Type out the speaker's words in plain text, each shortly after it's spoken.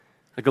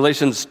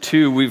Galatians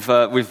 2,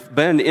 we've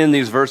been in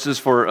these verses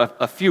for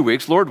a few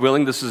weeks. Lord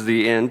willing, this is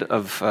the end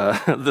of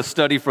the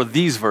study for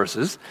these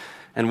verses,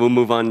 and we'll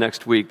move on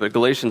next week. But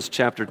Galatians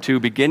chapter 2,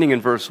 beginning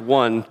in verse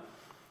 1,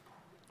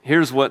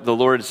 here's what the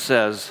Lord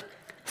says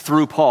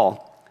through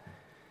Paul.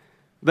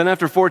 Then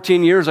after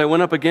 14 years, I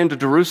went up again to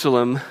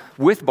Jerusalem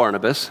with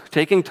Barnabas,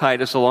 taking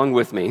Titus along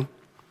with me.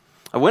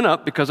 I went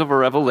up because of a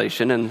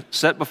revelation and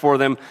set before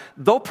them,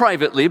 though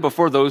privately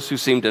before those who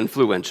seemed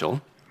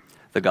influential,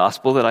 the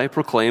gospel that I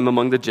proclaim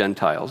among the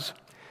Gentiles,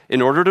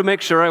 in order to make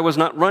sure I was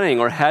not running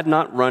or had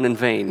not run in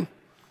vain.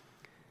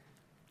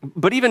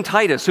 But even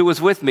Titus, who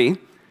was with me,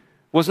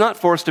 was not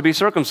forced to be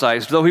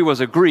circumcised, though he was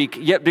a Greek,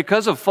 yet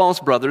because of false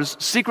brothers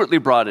secretly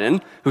brought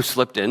in, who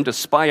slipped in to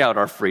spy out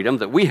our freedom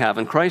that we have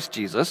in Christ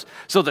Jesus,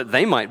 so that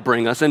they might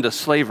bring us into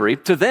slavery,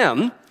 to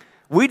them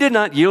we did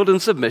not yield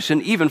in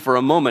submission even for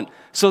a moment,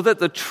 so that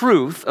the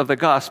truth of the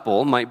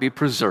gospel might be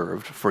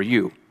preserved for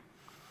you.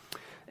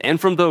 And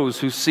from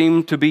those who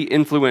seemed to be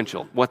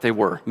influential, what they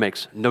were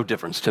makes no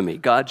difference to me.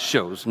 God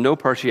shows no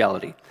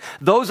partiality.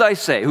 Those, I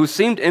say, who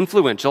seemed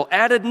influential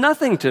added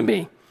nothing to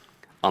me.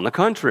 On the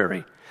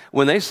contrary,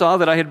 when they saw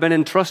that I had been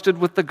entrusted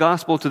with the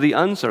gospel to the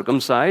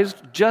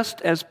uncircumcised,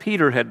 just as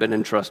Peter had been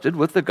entrusted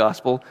with the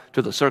gospel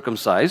to the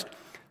circumcised,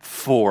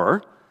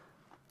 for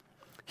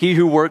he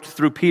who worked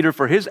through Peter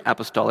for his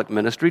apostolic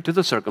ministry to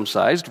the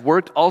circumcised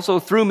worked also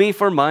through me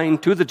for mine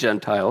to the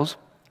Gentiles.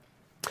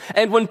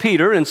 And when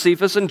Peter and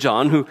Cephas and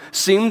John, who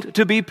seemed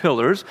to be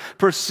pillars,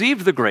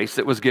 perceived the grace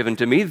that was given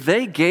to me,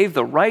 they gave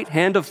the right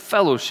hand of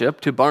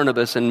fellowship to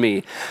Barnabas and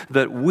me,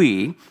 that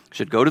we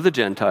should go to the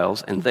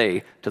Gentiles and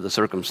they to the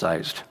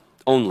circumcised.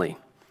 Only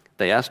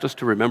they asked us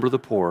to remember the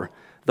poor,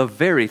 the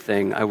very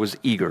thing I was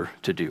eager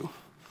to do.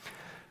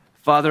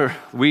 Father,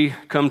 we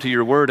come to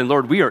your word, and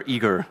Lord, we are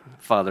eager,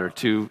 Father,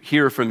 to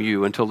hear from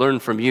you and to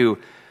learn from you,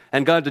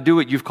 and God, to do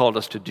what you've called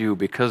us to do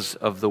because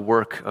of the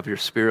work of your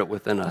Spirit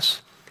within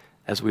us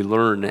as we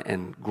learn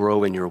and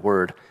grow in your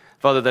word.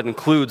 Father, that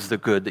includes the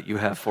good that you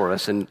have for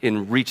us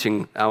in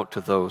reaching out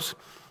to those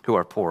who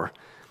are poor.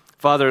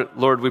 Father,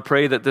 Lord, we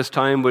pray that this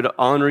time would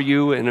honor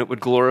you and it would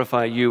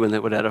glorify you and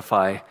that would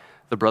edify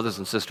the brothers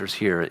and sisters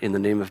here in the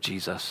name of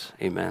Jesus.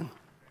 Amen.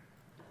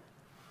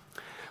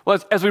 Well,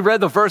 as we read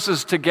the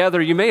verses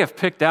together, you may have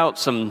picked out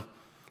some,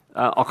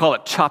 I'll call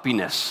it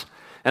choppiness.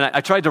 And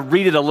I tried to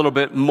read it a little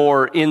bit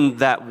more in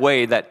that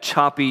way, that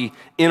choppy,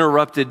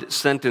 interrupted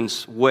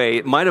sentence way.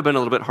 It might have been a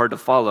little bit hard to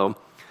follow,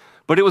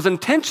 but it was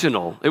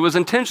intentional. It was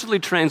intentionally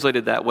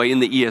translated that way in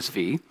the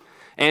ESV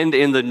and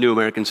in the New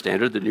American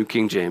Standard, the New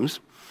King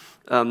James,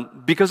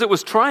 because it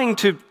was trying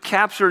to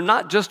capture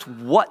not just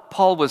what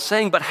Paul was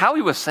saying, but how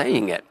he was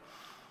saying it.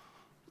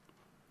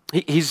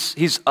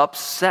 He's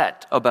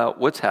upset about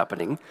what's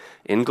happening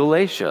in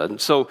Galatia. And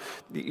so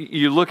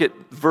you look at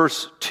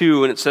verse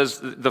 2, and it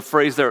says the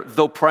phrase there,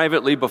 though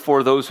privately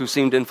before those who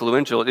seemed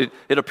influential.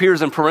 It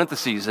appears in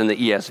parentheses in the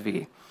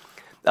ESV.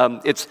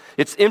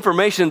 It's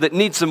information that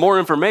needs some more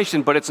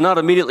information, but it's not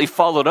immediately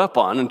followed up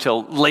on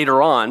until later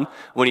on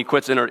when he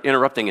quits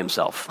interrupting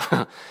himself.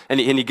 and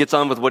he gets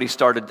on with what he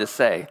started to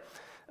say.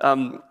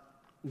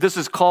 This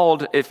is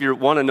called, if you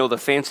want to know the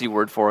fancy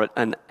word for it,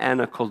 an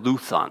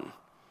anakoluthon.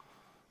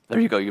 There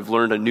you go. You've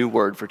learned a new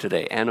word for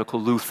today,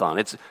 anakoluthon.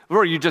 It's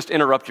where you just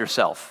interrupt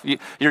yourself.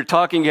 You're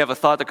talking, you have a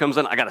thought that comes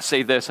in, I got to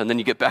say this, and then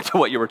you get back to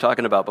what you were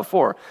talking about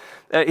before.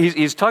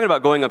 He's talking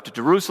about going up to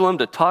Jerusalem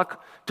to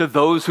talk to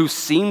those who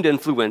seemed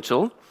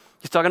influential.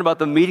 He's talking about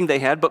the meeting they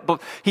had,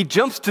 but he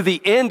jumps to the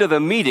end of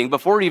the meeting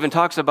before he even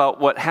talks about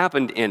what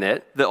happened in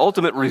it. The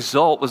ultimate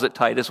result was that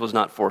Titus was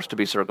not forced to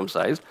be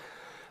circumcised.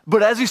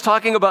 But as he's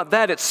talking about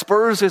that, it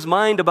spurs his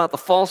mind about the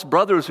false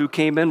brothers who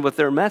came in with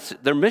their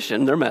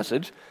mission, their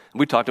message.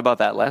 We talked about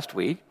that last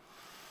week.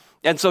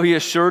 And so he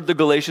assured the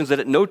Galatians that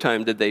at no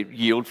time did they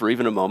yield for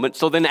even a moment.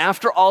 So then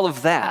after all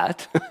of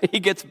that, he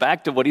gets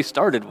back to what he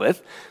started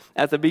with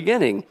at the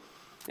beginning.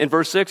 In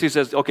verse 6, he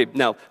says, okay,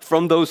 now,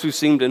 from those who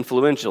seemed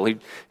influential,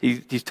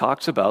 he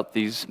talks about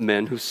these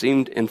men who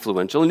seemed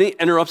influential, and he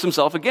interrupts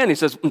himself again. He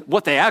says,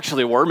 what they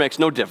actually were makes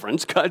no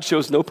difference. God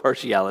shows no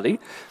partiality.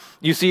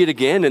 You see it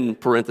again in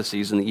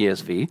parentheses in the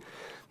ESV.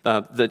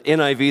 The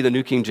NIV, the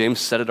New King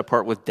James, set it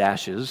apart with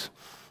dashes.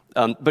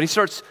 But he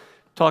starts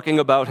talking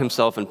about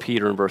himself and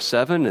Peter in verse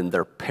 7 and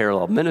their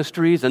parallel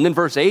ministries. And then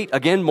verse 8,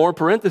 again, more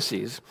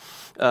parentheses.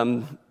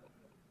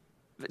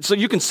 So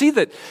you can see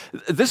that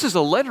this is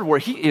a letter where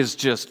he is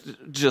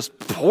just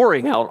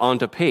pouring out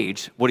onto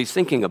page what he's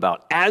thinking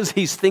about. As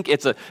he's thinking,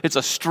 it's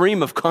a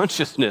stream of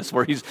consciousness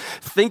where he's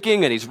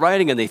thinking and he's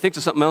writing and he thinks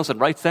of something else and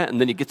writes that,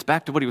 and then he gets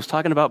back to what he was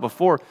talking about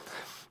before.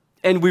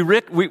 And we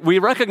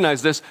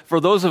recognize this for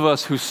those of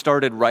us who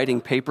started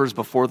writing papers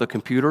before the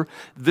computer.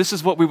 This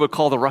is what we would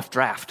call the rough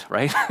draft,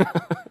 right?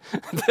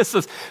 This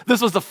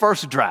was the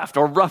first draft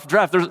or rough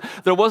draft.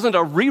 There wasn't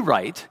a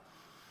rewrite.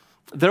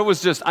 There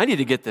was just, I need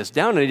to get this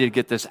down, I need to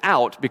get this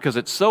out because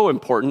it's so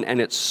important and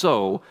it's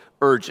so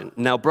urgent.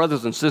 Now,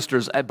 brothers and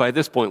sisters, by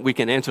this point, we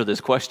can answer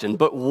this question,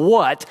 but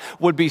what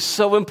would be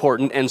so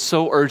important and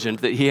so urgent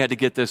that he had to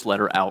get this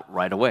letter out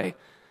right away?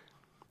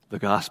 The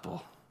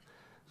gospel.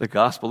 the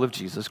gospel of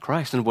Jesus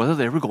Christ, and whether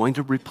they were going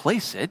to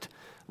replace it,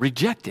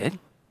 reject it,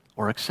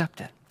 or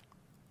accept it.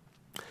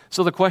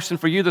 So the question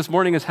for you this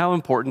morning is, how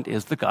important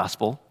is the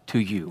gospel to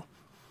you?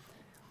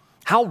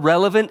 How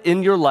relevant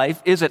in your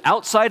life is it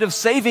outside of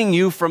saving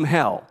you from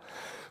hell?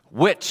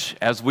 Which,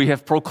 as we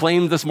have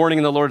proclaimed this morning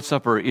in the Lord's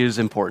Supper, is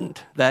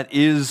important. That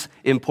is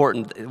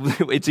important.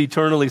 It's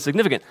eternally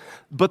significant.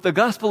 But the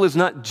gospel is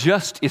not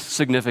just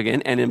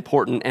significant and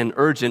important and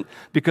urgent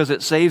because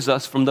it saves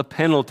us from the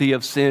penalty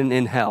of sin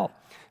in hell.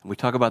 And we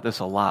talk about this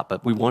a lot,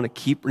 but we want to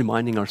keep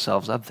reminding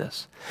ourselves of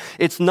this.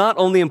 It's not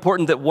only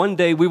important that one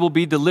day we will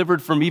be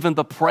delivered from even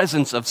the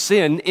presence of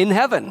sin in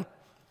heaven,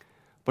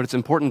 but it's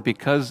important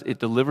because it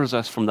delivers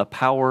us from the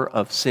power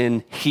of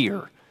sin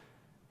here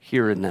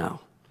and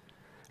now.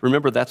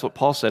 Remember, that's what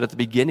Paul said at the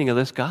beginning of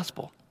this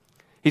gospel.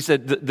 He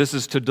said this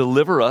is to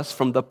deliver us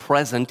from the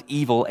present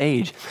evil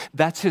age.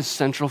 That's his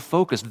central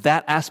focus.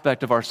 That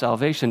aspect of our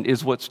salvation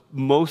is what's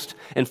most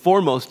and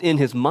foremost in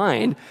his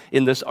mind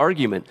in this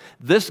argument.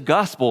 This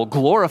gospel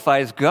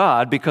glorifies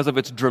God because of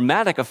its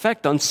dramatic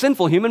effect on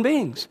sinful human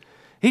beings.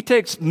 He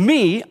takes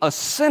me, a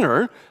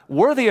sinner,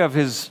 worthy of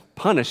his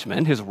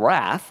punishment, his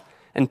wrath,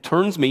 and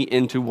turns me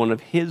into one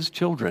of his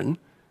children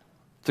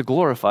to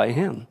glorify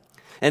him.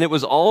 And it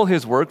was all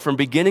his work from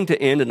beginning to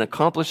end in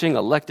accomplishing,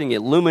 electing,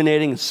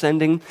 illuminating,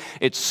 sending.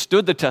 It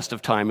stood the test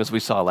of time, as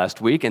we saw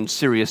last week, and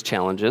serious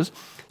challenges.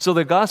 So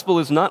the gospel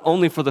is not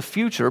only for the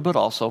future, but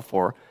also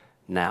for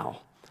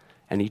now.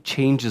 And he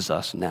changes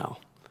us now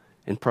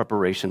in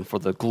preparation for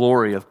the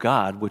glory of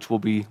God, which will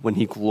be when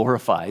he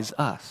glorifies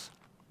us.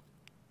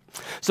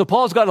 So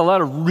Paul's got a lot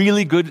of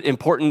really good,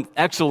 important,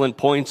 excellent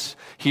points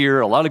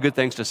here, a lot of good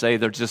things to say.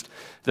 They're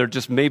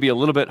just maybe a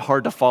little bit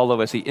hard to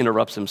follow as he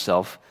interrupts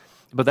himself.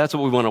 But that's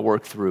what we want to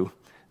work through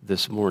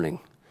this morning.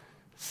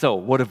 So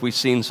what have we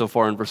seen so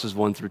far in verses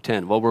 1 through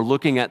 10? Well, we're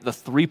looking at the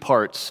three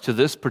parts to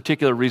this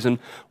particular reason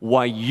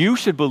why you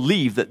should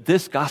believe that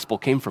this gospel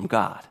came from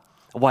God,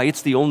 why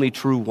it's the only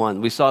true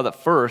one. We saw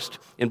that first,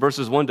 in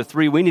verses 1 to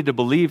 3, we need to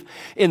believe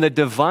in the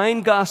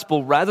divine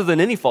gospel rather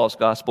than any false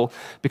gospel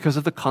because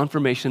of the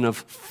confirmation of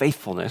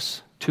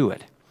faithfulness to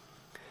it.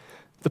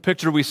 The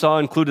picture we saw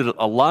included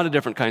a lot of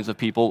different kinds of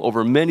people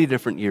over many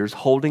different years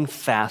holding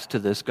fast to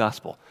this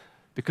gospel.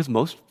 Because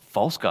most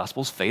false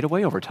gospels fade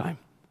away over time.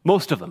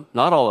 Most of them,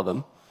 not all of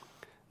them.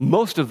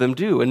 Most of them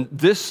do. And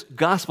this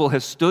gospel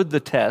has stood the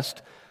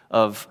test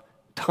of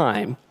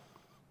time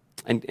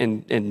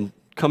and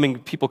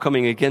people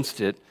coming against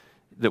it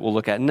that we'll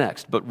look at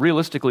next. But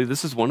realistically,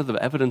 this is one of the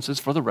evidences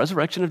for the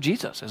resurrection of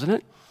Jesus, isn't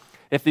it?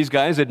 If these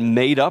guys had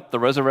made up the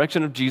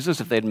resurrection of Jesus,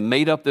 if they had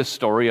made up this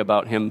story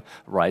about him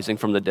rising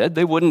from the dead,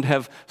 they wouldn't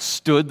have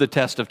stood the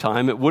test of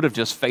time. It would have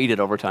just faded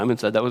over time and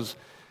said it was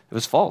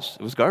false.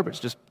 It was garbage.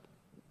 Just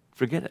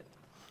forget it.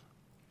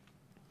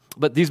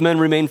 But these men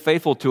remain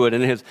faithful to it,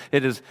 and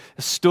it has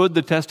stood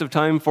the test of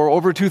time for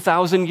over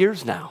 2,000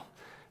 years now,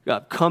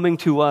 coming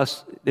to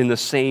us in the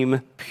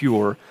same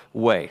pure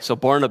way. So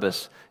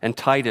Barnabas and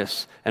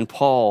Titus and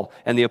Paul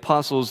and the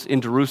apostles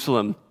in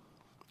Jerusalem,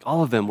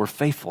 all of them were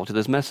faithful to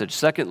this message.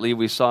 Secondly,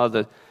 we saw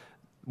that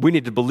we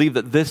need to believe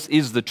that this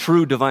is the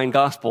true divine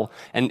gospel,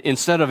 and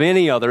instead of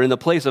any other, in the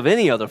place of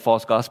any other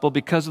false gospel,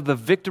 because of the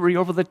victory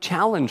over the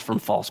challenge from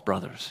false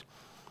brothers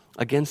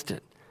against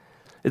it.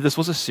 This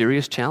was a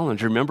serious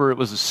challenge. Remember, it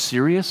was a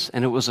serious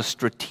and it was a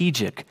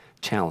strategic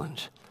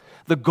challenge.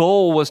 The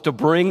goal was to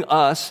bring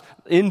us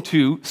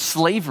into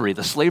slavery,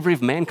 the slavery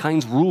of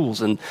mankind's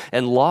rules and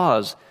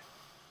laws.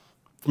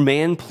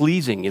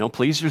 Man-pleasing,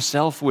 please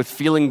yourself with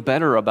feeling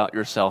better about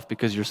yourself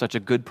because you're such a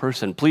good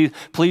person.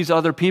 Please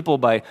other people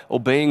by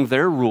obeying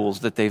their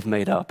rules that they've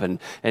made up. And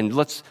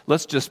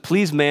let's just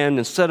please man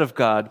instead of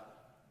God.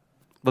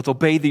 Let's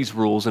obey these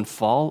rules and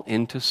fall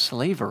into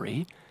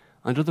slavery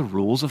under the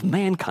rules of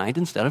mankind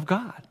instead of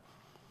God.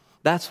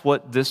 That's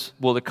what this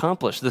will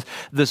accomplish,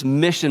 this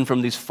mission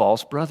from these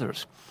false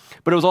brothers.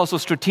 But it was also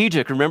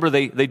strategic. Remember,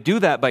 they do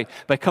that by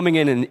coming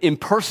in and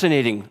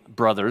impersonating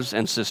brothers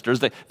and sisters.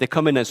 They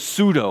come in as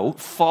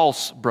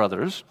false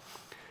brothers.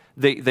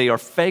 They are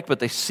fake, but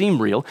they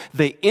seem real.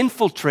 They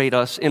infiltrate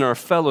us in our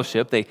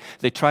fellowship.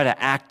 They try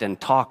to act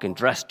and talk and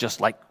dress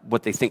just like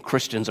what they think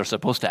Christians are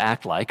supposed to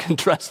act like and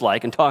dress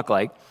like and talk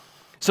like,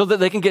 so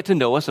that they can get to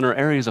know us in our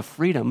areas of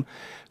freedom,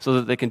 so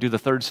that they can do the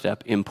third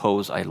step,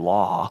 impose a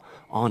law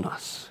on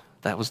us.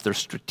 That was their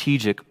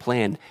strategic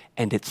plan,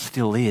 and it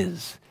still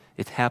is.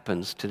 It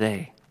happens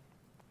today.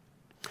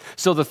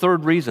 So the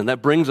third reason,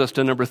 that brings us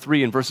to number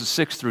 3 in verses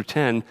 6 through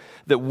 10,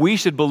 that we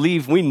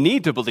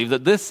need to believe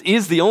that this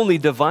is the only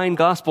divine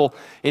gospel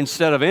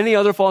instead of any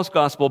other false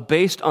gospel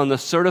based on the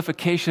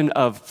certification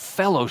of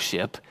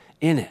fellowship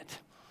in it.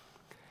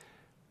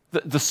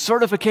 The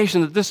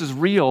certification that this is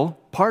real,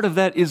 part of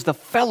that is the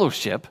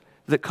fellowship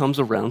that comes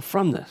around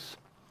from this.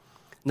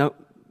 Now,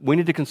 we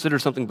need to consider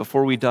something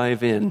before we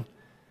dive in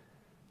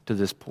to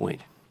this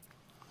point.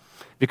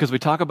 Because we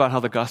talk about how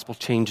the gospel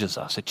changes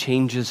us. It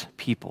changes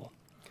people.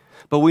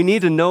 But we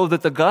need to know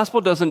that the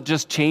gospel doesn't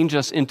just change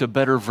us into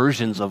better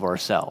versions of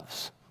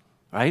ourselves,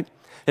 right?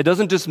 It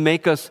doesn't just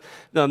make us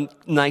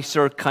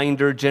nicer,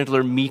 kinder,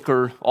 gentler,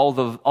 meeker, all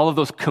of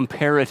those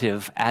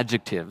comparative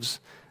adjectives,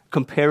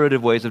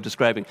 comparative ways of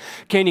describing.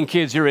 Canyon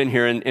kids, you're in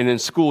here, and in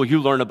school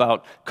you learn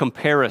about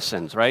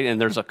comparisons, right?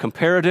 And there's a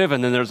comparative,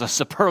 and then there's a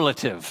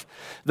superlative.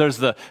 There's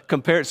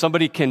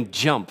somebody can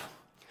jump.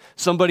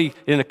 Somebody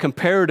in a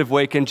comparative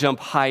way can jump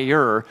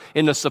higher.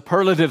 In a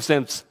superlative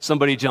sense,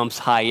 somebody jumps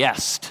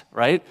highest,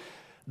 right?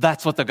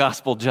 That's what the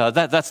gospel does.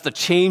 That's the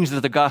change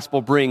that the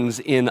gospel brings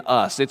in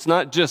us. It's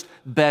not just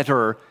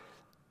better,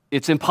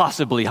 it's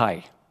impossibly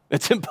high.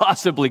 It's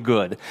impossibly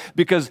good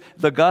because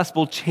the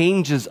gospel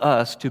changes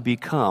us to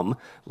become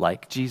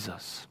like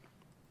Jesus.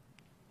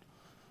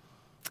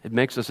 It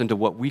makes us into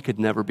what we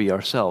could never be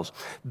ourselves.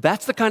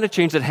 That's the kind of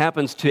change that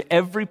happens to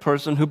every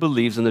person who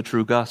believes in the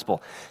true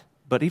gospel.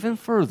 But even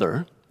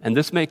further, and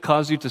this may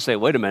cause you to say,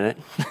 wait a minute,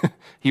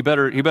 he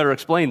better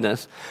explain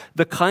this.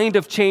 The kind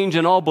of change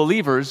in all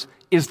believers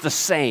is the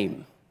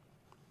same.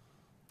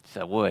 You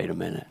say, wait a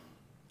minute.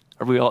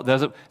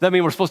 Does that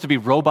mean we're supposed to be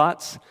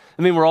robots?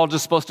 I mean, we're all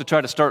just supposed to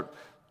try to start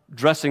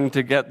dressing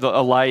to get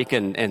alike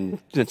and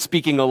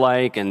speaking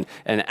alike and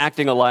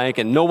acting alike,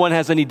 and no one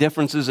has any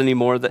differences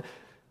anymore.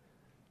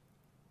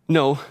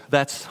 No,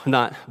 that's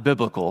not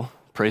biblical,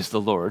 praise the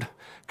Lord,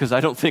 because I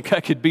don't think I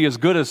could be as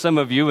good as some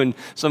of you, and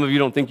some of you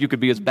don't think you could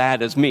be as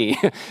bad as me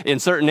in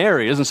certain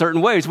areas, in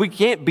certain ways. We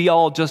can't be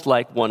all just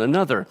like one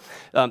another.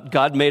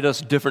 God made us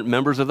different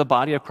members of the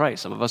body of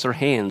Christ. Some of us are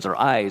hands or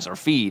eyes or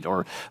feet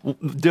or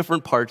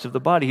different parts of the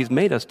body. He's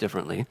made us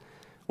differently.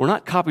 We're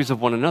not copies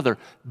of one another,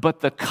 but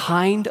the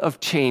kind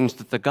of change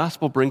that the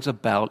gospel brings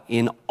about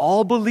in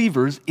all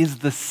believers is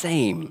the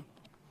same.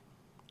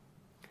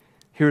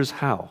 Here's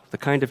how. The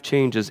kind of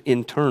change is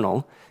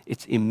internal,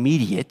 it's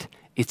immediate,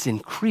 it's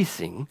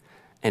increasing,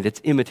 and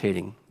it's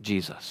imitating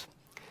Jesus.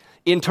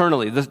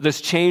 Internally, this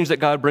change that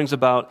God brings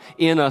about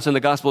in us in the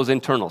gospel is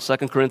internal. 2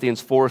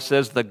 Corinthians 4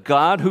 says, the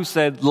God who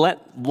said, let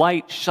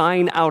light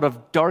shine out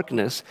of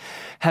darkness,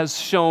 has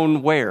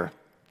shone where?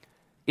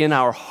 In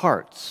our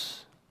hearts,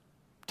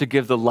 to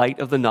give the light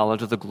of the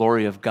knowledge of the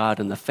glory of God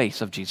in the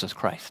face of Jesus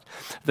Christ.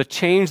 The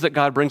change that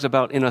God brings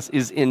about in us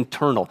is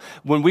internal.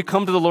 When we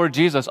come to the Lord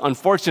Jesus,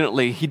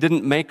 unfortunately, he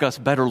didn't make us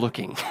better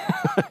looking.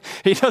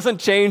 He doesn't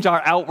change our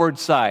outward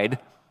side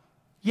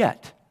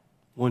yet.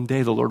 One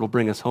day the Lord will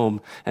bring us home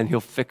and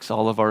he'll fix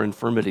all of our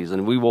infirmities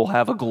and we will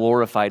have a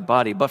glorified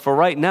body. But for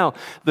right now,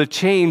 the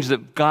change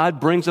that God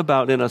brings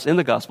about in us in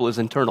the gospel is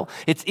internal.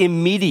 It's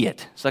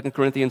immediate, 2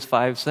 Corinthians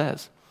 5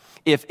 says.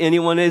 If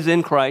anyone is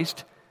in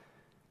Christ,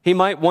 he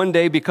might one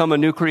day become a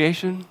new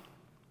creation.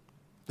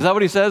 Is that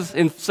what he says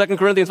in 2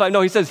 Corinthians 5?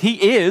 No, he says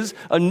he is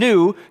a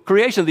new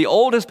creation. The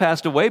old has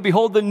passed away.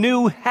 Behold, the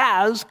new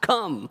has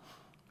come.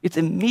 It's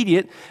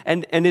immediate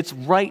and it's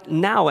right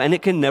now, and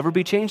it can never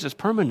be changed. It's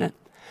permanent.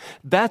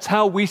 That's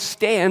how we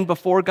stand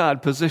before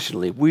God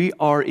positionally. We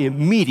are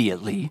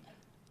immediately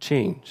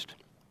changed.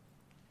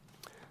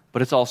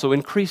 But it's also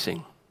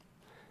increasing.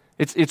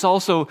 It's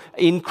also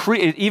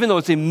even though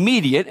it's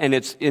immediate and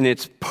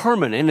it's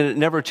permanent and it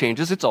never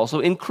changes, it's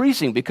also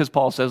increasing because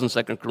Paul says in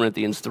 2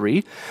 Corinthians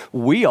 3,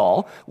 we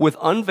all, with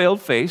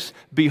unveiled face,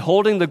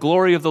 beholding the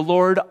glory of the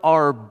Lord,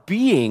 are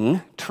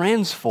being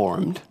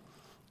transformed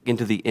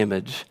into the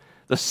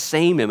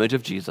same image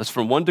of Jesus,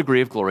 from one degree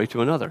of glory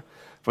to another.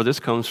 For this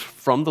comes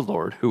from the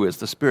Lord, who is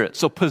the Spirit.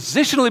 So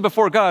positionally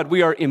before God,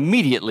 we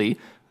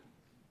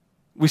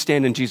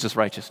stand in Jesus'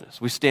 righteousness.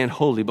 We stand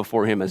holy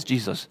before him as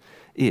Jesus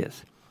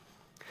is.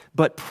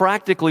 But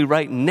practically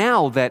right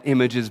now, that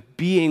image is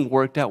being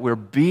worked out. We're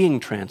being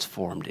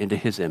transformed into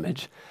his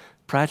image,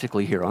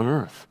 practically here on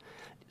earth,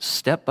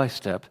 step by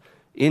step,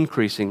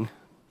 increasing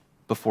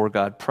before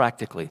God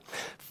practically.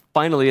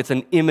 Finally, it's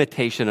an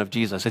imitation of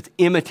Jesus. It's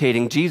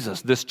imitating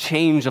Jesus, this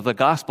change of the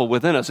gospel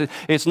within us.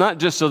 It's not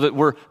just so that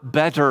we're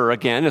better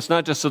again. It's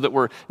not just so that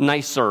we're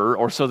nicer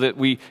or so that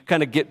we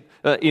kind of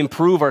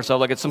improve ourselves,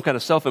 like it's some kind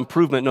of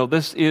self-improvement. No,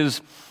 this is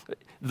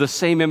the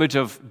same image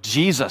of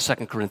Jesus,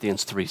 2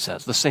 Corinthians 3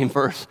 says, the same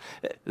verse,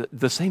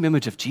 the same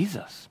image of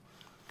Jesus.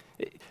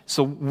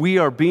 So we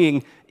are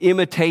being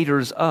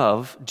imitators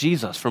of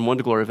Jesus from one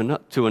glory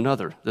to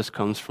another. This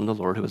comes from the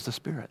Lord who is the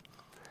Spirit.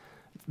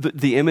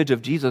 The image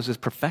of Jesus is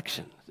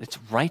perfection. It's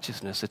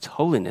righteousness. It's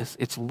holiness.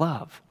 It's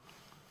love.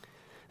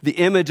 The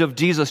image of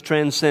Jesus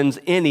transcends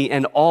any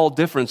and all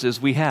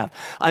differences we have.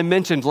 I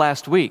mentioned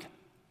last week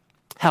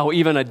how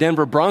even a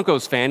Denver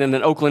Broncos fan and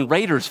an Oakland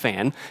Raiders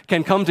fan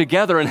can come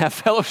together and have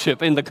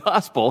fellowship in the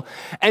gospel.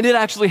 And it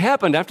actually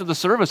happened after the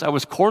service. I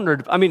was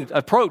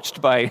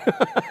approached by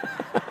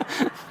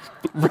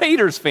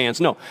Raiders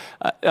fans. No,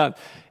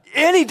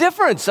 any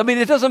difference.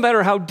 It doesn't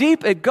matter how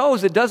deep it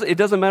goes. It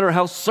doesn't matter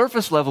how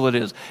surface level it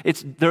is.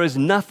 There is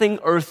nothing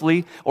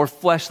earthly or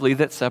fleshly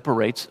that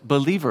separates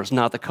believers.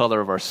 Not the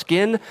color of our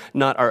skin,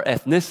 not our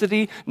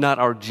ethnicity, not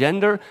our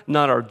gender,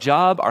 not our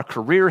job, our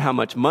career, how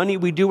much money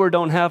we do or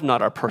don't have,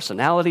 not our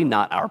personality,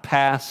 not our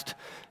past.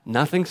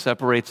 Nothing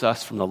separates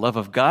us from the love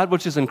of God,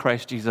 which is in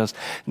Christ Jesus.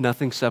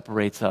 Nothing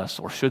separates us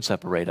or should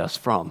separate us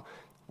from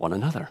one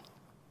another.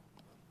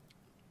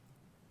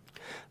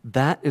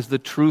 That is the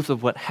truth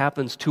of what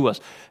happens to us,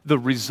 the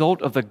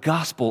result of the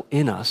gospel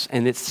in us,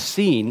 and it's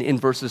seen in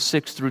verses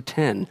 6 through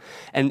 10.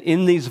 And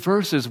in these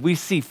verses, we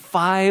see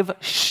 5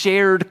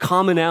 shared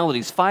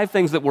commonalities, 5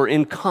 things that were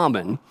in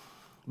common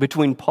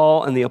between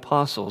Paul and the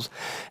apostles.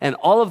 And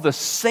all of the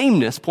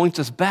sameness points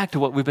us back to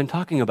what we've been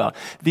talking about,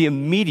 the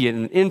immediate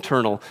and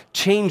internal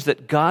change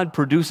that God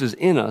produces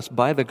in us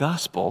by the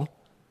gospel.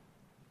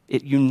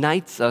 It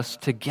unites us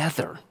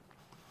together.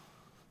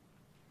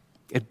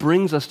 It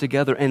brings us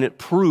together, and it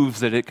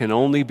proves that it can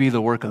only be the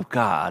work of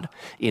God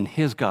in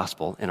his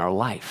gospel in our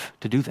life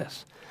to do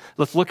this.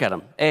 Let's look at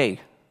them.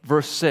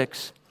 Verse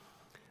 6,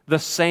 the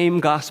same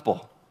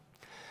gospel.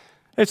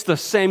 It's the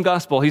same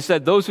gospel. He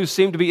said, those who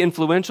seem to be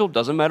influential,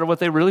 doesn't matter what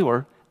they really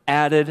were,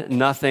 added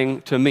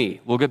nothing to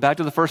me. We'll get back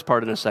to the first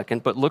part in a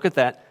second, but look at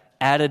that,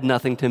 added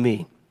nothing to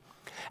me.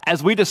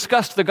 As we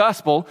discussed the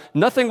gospel,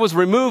 nothing was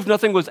removed,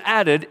 nothing was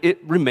added, it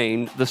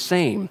remained the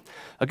same.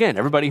 Again,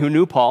 everybody who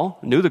knew Paul,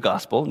 knew the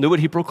gospel, knew what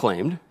he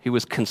proclaimed. He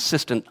was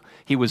consistent,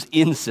 he was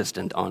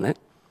insistent on it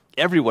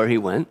everywhere he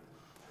went.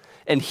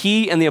 And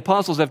he and the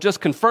apostles have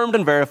just confirmed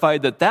and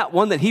verified that that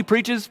one that he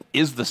preaches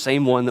is the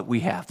same one that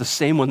we have, the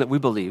same one that we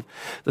believe,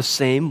 the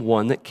same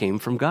one that came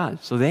from God.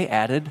 So they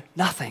added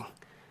nothing.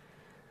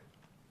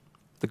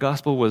 The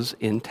gospel was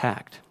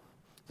intact.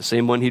 The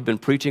same one he'd been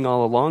preaching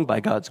all along by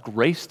God's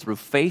grace through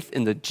faith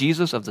in the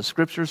Jesus of the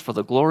Scriptures for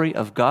the glory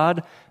of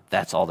God.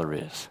 That's all there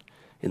is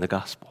in the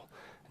gospel.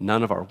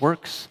 None of our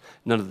works,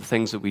 none of the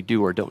things that we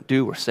do or don't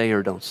do or say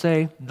or don't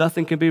say,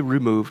 nothing can be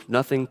removed,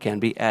 nothing can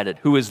be added.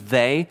 Who is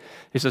they?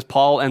 He says,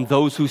 Paul and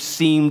those who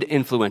seemed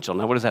influential.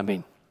 Now, what does that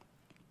mean?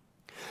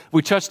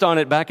 We touched on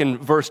it back in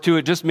verse 2.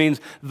 It just means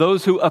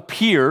those who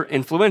appear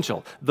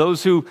influential,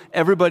 those who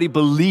everybody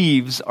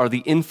believes are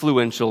the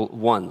influential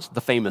ones, the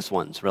famous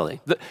ones,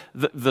 really,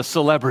 the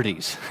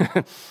celebrities,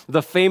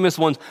 the famous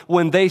ones.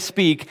 When they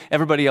speak,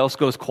 everybody else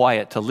goes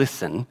quiet to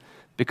listen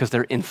because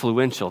they're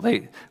influential.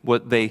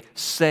 What they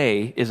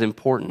say is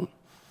important.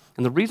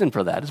 And the reason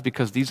for that is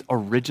because these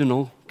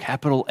original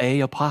capital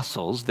A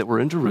apostles that were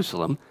in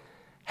Jerusalem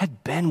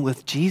had been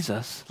with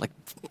Jesus, like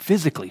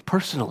physically,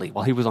 personally,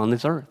 while he was on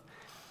this earth.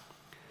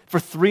 For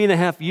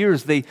 3.5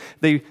 years,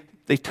 they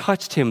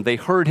touched him, they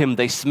heard him,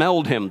 they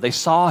smelled him, they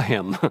saw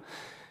him.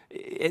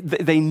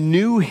 They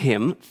knew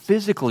him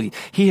physically.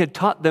 He had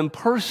taught them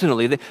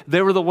personally.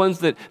 They were the ones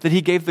that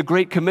he gave the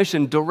Great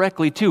Commission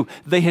directly to.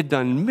 They had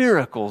done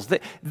miracles.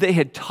 They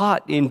had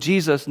taught in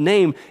Jesus'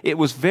 name. It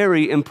was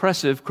very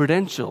impressive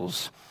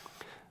credentials.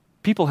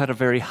 People had a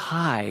very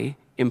high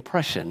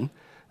impression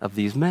of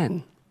these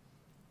men.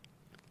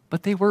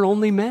 But they were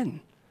only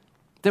men.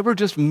 They were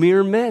just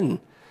mere men.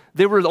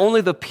 They were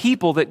only the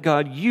people that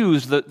God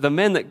used, the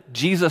men that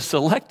Jesus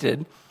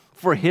selected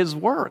for his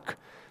work.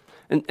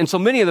 And so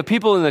many of the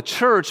people in the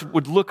church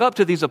would look up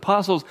to these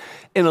apostles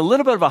in a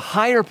little bit of a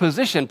higher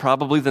position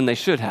probably than they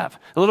should have.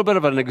 A little bit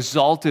of an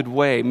exalted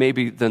way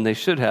maybe than they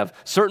should have.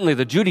 Certainly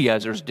the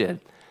Judaizers did.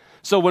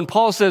 So when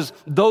Paul says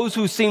those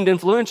who seemed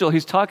influential,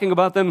 he's talking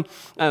about them,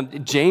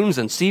 James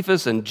and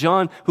Cephas and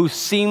John, who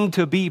seemed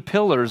to be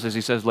pillars, as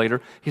he says later.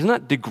 He's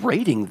not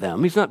degrading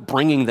them. He's not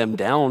bringing them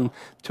down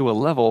to a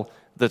level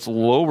that's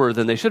lower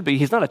than they should be.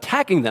 He's not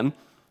attacking them.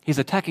 He's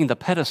attacking the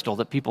pedestal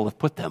that people have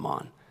put them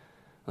on.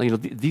 You know,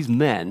 these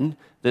men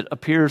that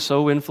appear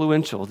so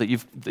influential that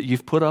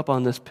you've put up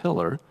on this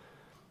pillar,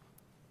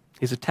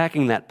 he's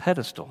attacking that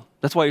pedestal.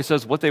 That's why he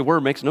says what they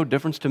were makes no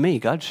difference to me.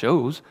 God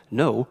shows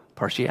no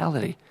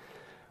partiality.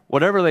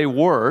 Whatever they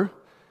were,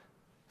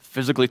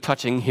 physically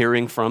touching,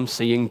 hearing from,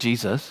 seeing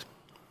Jesus,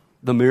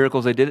 the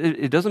miracles they did,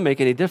 it doesn't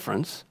make any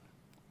difference.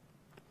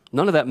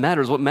 None of that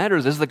matters. What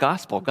matters is the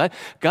gospel.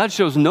 God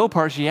shows no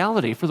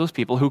partiality for those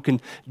people who can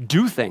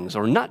do things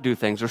or not do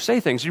things or say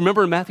things. You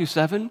remember in Matthew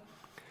 7?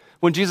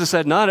 When Jesus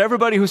said, not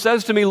everybody who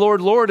says to me,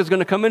 Lord, Lord, is going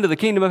to come into the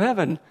kingdom of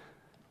heaven.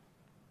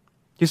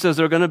 He says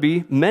there are going to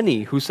be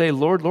many who say,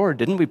 Lord, Lord,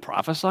 didn't we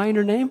prophesy in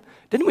your name?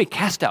 Didn't we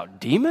cast out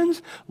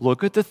demons?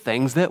 Look at the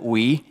things that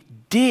we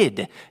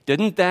did.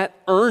 Didn't that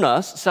earn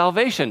us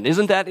salvation?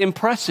 Isn't that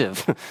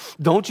impressive?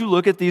 Don't you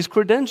look at these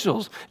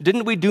credentials?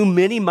 Didn't we do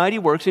many mighty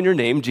works in your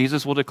name?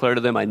 Jesus will declare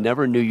to them, I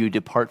never knew you.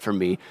 Depart from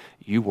me,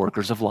 you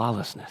workers of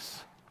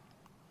lawlessness.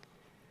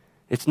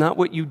 It's not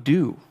what you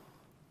do.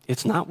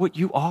 It's not what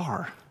you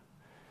are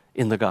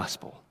in the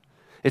gospel.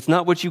 It's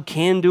not what you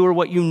can do or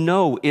what you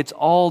know. It's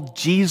all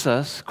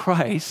Jesus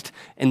Christ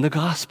in the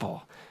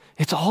gospel.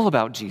 It's all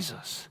about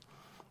Jesus.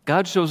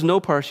 God shows no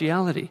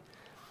partiality.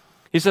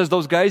 He says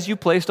those guys you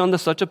placed on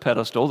such a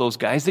pedestal, those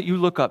guys that you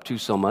look up to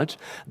so much,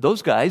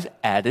 those guys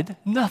added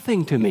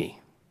nothing to me.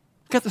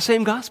 Got the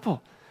same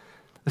gospel.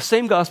 The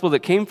same gospel that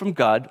came from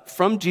God,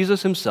 from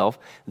Jesus himself.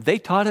 They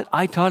taught it,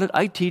 I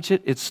teach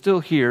it, it's still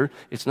here.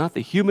 It's not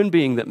the human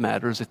being that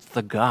matters, it's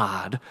the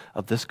God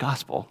of this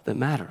gospel that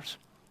matters.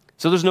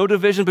 So there's no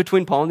division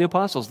between Paul and the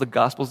apostles. The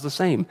gospel's the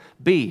same.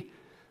 B,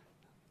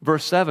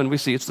 verse 7, we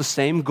see it's the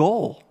same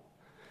goal.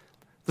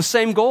 The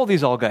same goal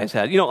these all guys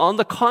had. You know, on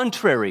the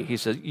contrary, he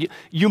says,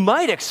 you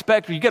might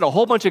expect, you get a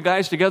whole bunch of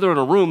guys together in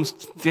a room,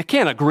 they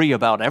can't agree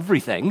about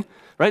everything.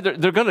 right?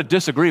 They're going to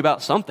disagree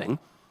about something.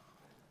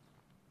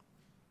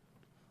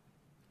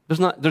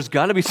 There's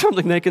got to be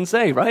something they can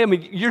say, right? I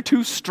mean, you're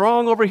too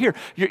strong over here.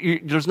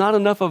 There's not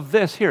enough of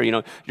this here.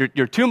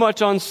 You're too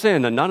much on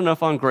sin and not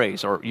enough on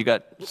grace. Or you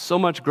got so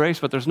much grace,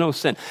 but there's no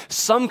sin.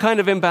 Some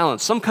kind of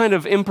imbalance, some kind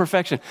of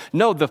imperfection.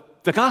 No, the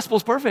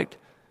gospel's perfect.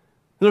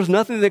 There's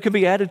nothing that can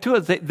be added to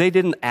it. They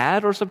didn't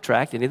add or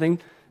subtract anything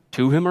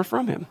to him or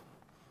from him.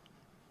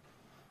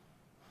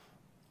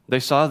 They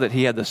saw that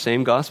he had the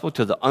same gospel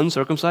to the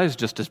uncircumcised,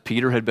 just as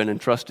Peter had been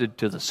entrusted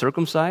to the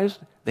circumcised.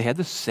 They had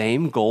the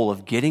same goal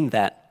of getting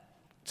that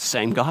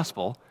same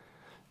gospel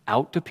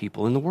out to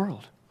people in the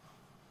world.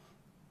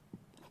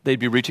 They'd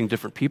be reaching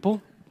different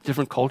people,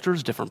 different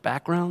cultures, different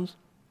backgrounds.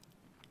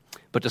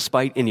 But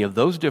despite any of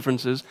those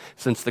differences,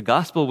 since the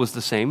gospel was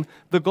the same,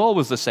 the goal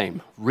was the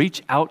same.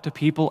 Reach out to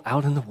people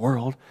out in the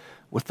world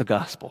with the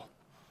gospel.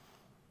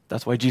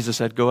 That's why Jesus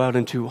said, go out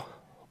into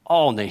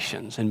all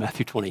nations in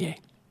Matthew 28.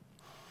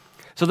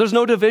 So there's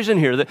no division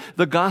here.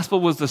 The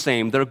gospel was the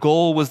same. Their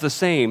goal was the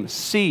same.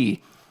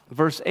 See,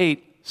 verse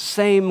 8,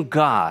 same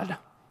God.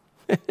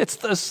 It's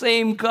the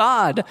same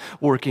God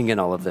working in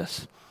all of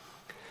this.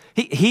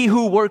 He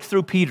who worked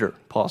through Peter,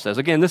 Paul says.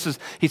 Again,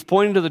 he's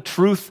pointing to the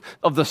truth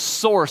of the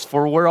source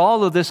for where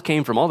all of this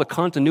came from, all the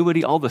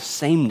continuity, all the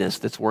sameness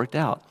that's worked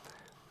out.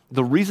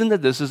 The reason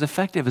that this is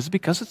effective is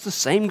because it's the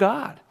same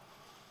God.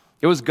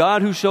 It was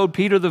God who showed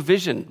Peter the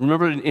vision.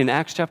 Remember in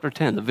Acts chapter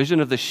 10, the vision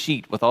of the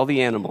sheet with all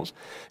the animals.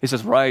 He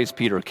says, rise,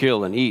 Peter,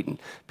 kill and eat. And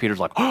Peter's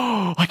like,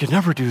 oh, I could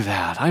never do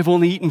that. I've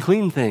only eaten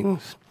clean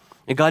things.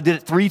 And God did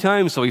it 3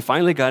 times, so he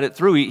finally got it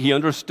through. He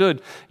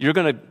understood, you're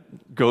going to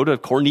go to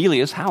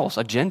Cornelius' house,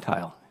 a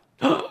Gentile.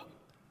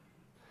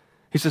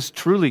 He says,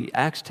 truly,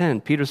 Acts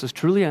 10, Peter says,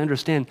 truly I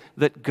understand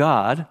that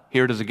God,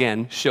 here it is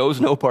again, shows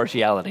no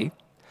partiality.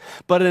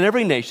 But in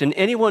every nation,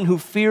 anyone who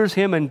fears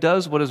him and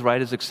does what is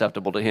right is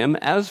acceptable to him.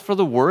 As for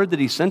the word that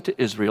he sent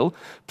to Israel,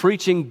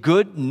 preaching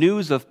good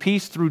news of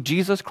peace through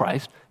Jesus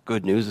Christ,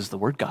 good news is the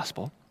word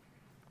gospel.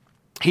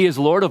 He is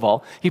Lord of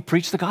all. He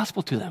preached the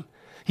gospel to them.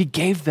 He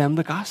gave them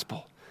the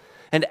gospel.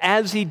 And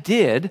as he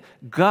did,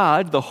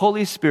 God, the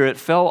Holy Spirit,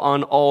 fell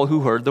on all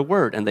who heard the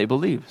word, and they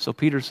believed. So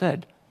Peter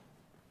said,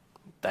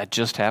 that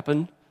just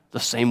happened the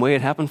same way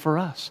it happened for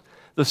us.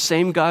 The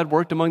same God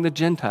worked among the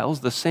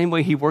Gentiles, the same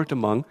way he worked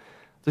among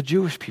the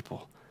Jewish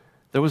people.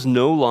 There was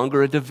no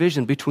longer a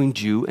division between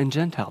Jew and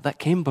Gentile. That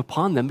came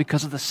upon them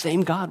because of the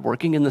same God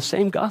working in the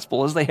same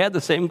gospel as they had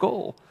the same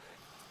goal.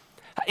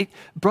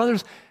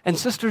 Brothers and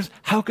sisters,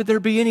 how could there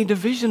be any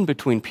division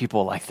between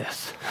people like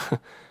this?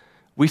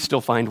 We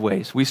still find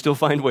ways. We still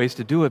find ways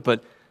to do it,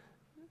 but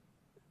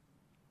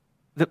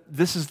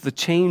this is the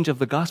change of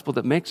the gospel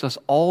that makes us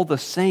all the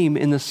same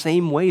in the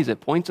same ways.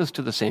 It points us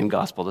to the same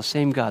gospel, the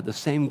same God, the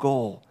same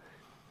goal.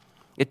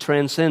 It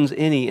transcends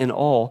any and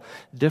all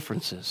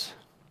differences.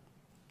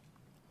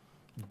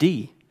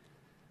 D,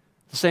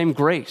 the same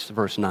grace,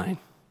 verse 9.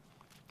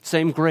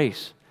 Same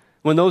grace.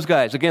 When those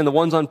guys, again, the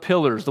ones on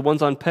pillars, the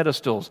ones on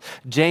pedestals,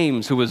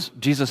 James, who was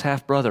Jesus'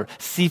 half-brother,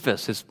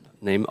 Cephas, his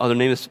other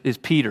name is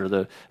Peter,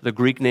 the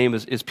Greek name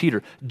is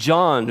Peter,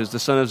 John, who's the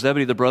son of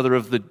Zebedee, the brother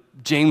of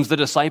James the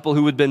disciple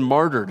who had been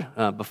martyred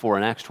before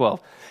in Acts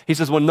 12. He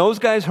says, when those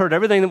guys heard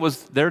everything that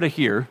was there to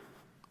hear,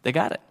 they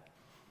got it.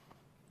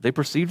 They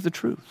perceived the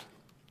truth.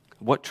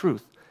 What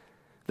truth?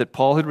 That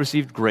Paul had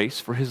received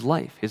grace for his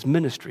life, his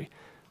ministry.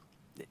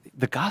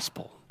 The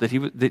gospel, that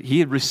he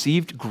had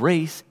received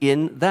grace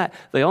in that.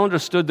 They all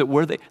understood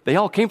that they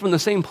all came from the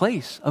same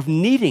place of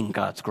needing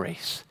God's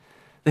grace.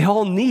 They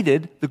all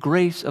needed the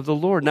grace of the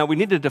Lord. Now, we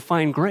need to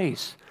define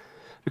grace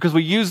because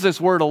we use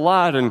this word a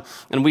lot and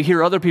we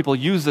hear other people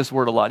use this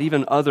word a lot,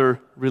 even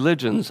other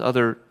religions,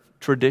 other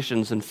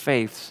traditions and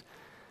faiths.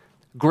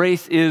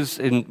 Grace is,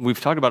 and we've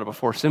talked about it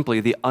before,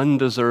 simply the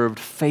undeserved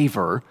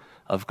favor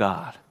of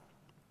God.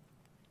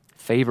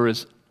 Favor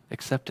is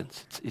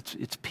acceptance.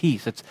 It's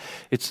peace.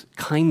 It's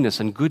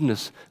kindness and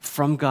goodness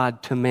from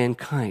God to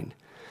mankind.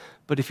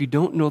 But if you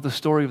don't know the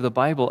story of the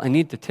Bible, I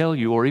need to tell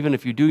you, or even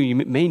if you do, you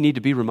may need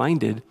to be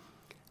reminded,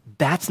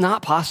 that's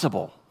not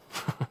possible.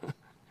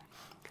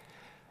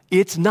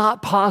 It's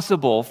not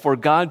possible for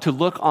God to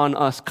look on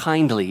us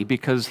kindly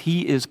because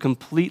he is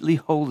completely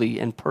holy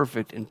and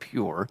perfect and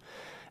pure,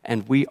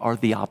 and we are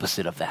the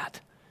opposite of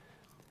that.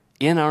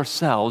 In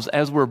ourselves,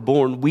 as we're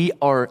born, we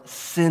are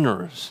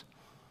sinners.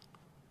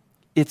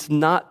 It's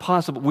not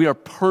possible. We are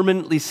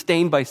permanently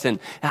stained by sin.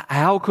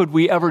 How could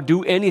we ever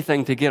do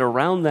anything to get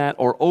around that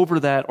or over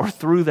that or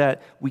through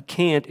that? We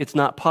can't. It's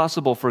not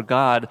possible for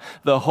God,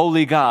 the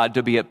holy God,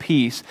 to be at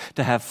peace,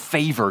 to have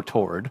favor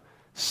toward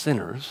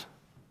sinners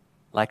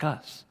like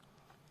us.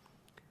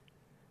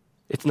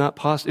 It's not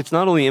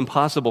only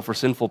impossible for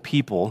sinful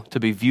people to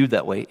be viewed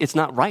that way, it's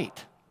not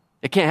right.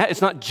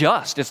 It's not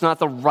just. It's not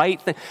the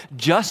right thing.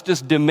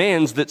 Justice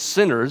demands that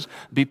sinners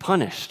be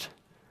punished.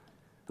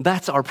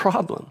 That's our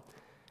problem.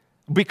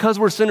 Because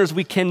we're sinners,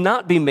 we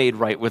cannot be made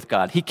right with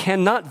God. He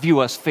cannot view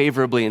us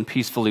favorably and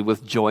peacefully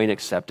with joy and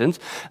acceptance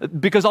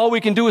because all we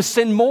can do is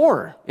sin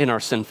more in our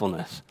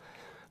sinfulness.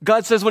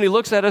 God says when he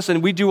looks at us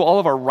and we do all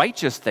of our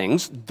righteous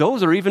things,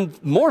 those are even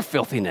more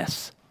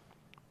filthiness.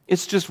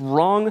 It's just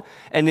wrong,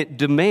 and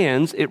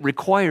it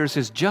requires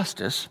his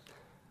justice,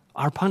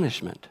 our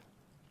punishment.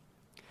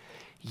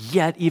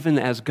 Yet, even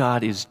as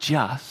God is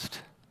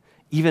just,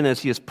 even as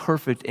he is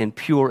perfect and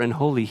pure and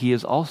holy, he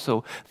is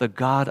also the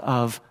God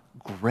of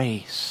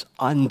grace,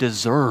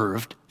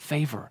 undeserved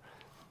favor.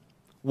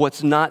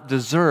 What's not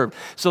deserved,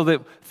 so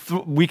that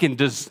we can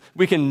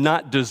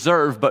not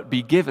deserve but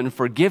be given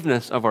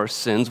forgiveness of our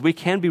sins. We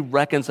can be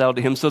reconciled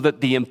to him so that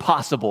the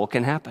impossible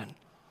can happen.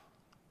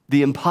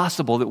 The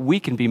impossible, that we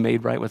can be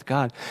made right with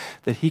God,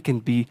 that he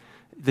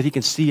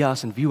can see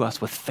us and view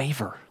us with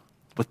favor,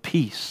 with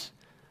peace,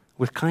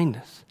 with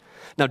kindness.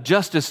 Now,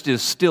 justice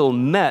is still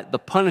met. The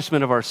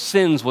punishment of our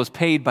sins was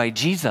paid by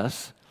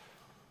Jesus.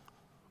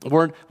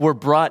 We're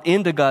brought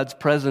into God's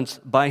presence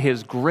by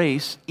his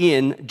grace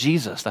in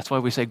Jesus. That's why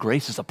we say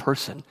grace is a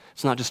person.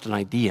 It's not just an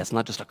idea. It's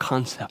not just a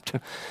concept.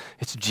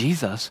 It's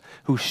Jesus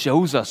who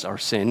shows us our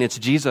sin. It's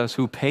Jesus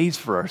who pays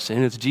for our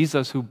sin. It's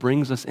Jesus who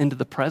brings us into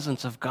the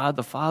presence of God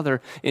the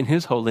Father in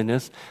his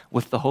holiness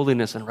with the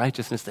holiness and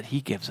righteousness that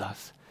he gives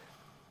us.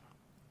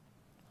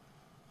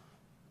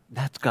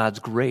 That's God's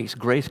grace.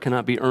 Grace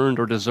cannot be earned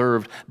or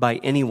deserved by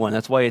anyone.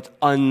 That's why it's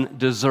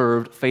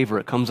undeserved favor.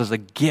 It comes as a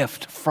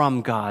gift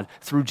from God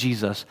through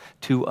Jesus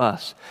to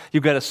us.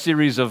 You've got a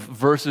series of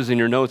verses in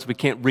your notes. We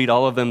can't read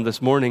all of them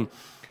this morning.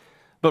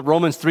 But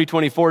Romans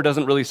 3:24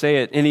 doesn't really say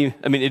it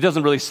it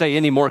doesn't really say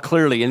any more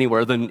clearly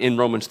anywhere than in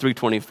Romans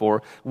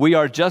 3:24. We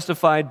are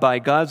justified by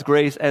God's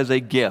grace as a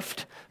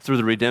gift through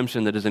the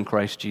redemption that is in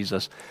Christ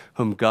Jesus,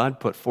 whom God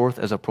put forth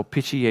as a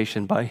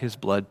propitiation by his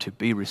blood to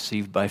be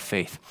received by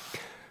faith.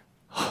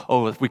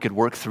 Oh, if we could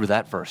work through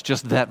that verse,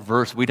 just that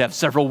verse, we'd have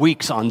several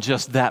weeks on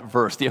just that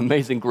verse, the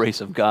amazing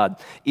grace of God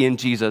in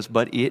Jesus,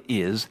 but it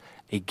is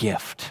a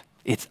gift.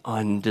 It's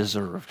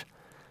undeserved.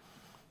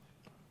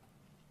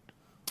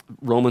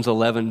 Romans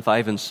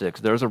 11:5 and 6,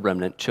 there's a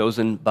remnant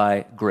chosen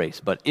by grace.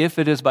 But if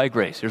it is by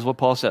grace, here's what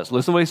Paul says.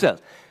 Listen to what he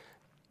says.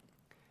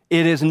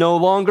 It is no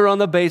longer on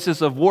the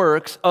basis of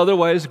works,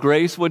 otherwise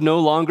grace would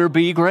no longer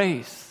be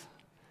grace.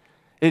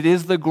 It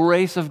is the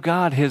grace of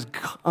God, his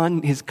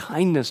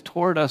kindness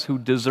toward us who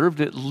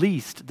deserved it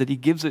least, that he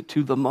gives it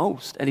to the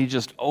most. And he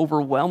just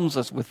overwhelms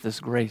us with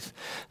this grace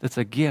that's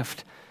a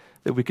gift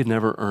that we could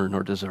never earn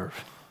or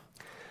deserve.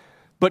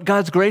 But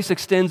God's grace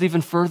extends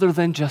even further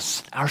than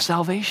just our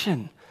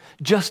salvation.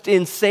 Just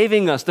in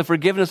saving us, the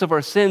forgiveness of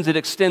our sins, it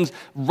extends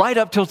right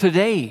up till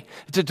today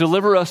to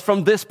deliver us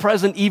from this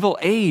present evil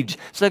age.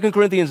 2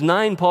 Corinthians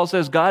 9, Paul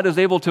says, God is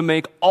able to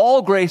make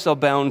all grace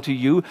abound to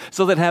you,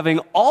 so that having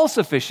all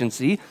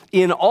sufficiency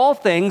in all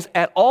things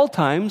at all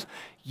times,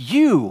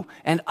 you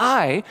and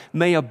I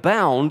may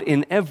abound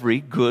in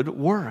every good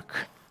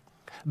work.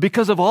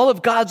 Because of all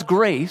of God's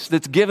grace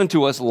that's given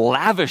to us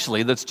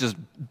lavishly, that's just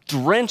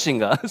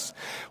drenching us,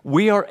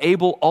 we are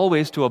able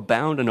always to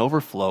abound and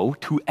overflow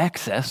to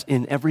excess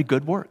in every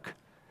good work.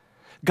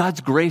 God's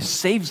grace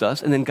saves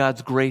us, and then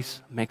God's grace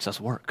makes us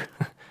work,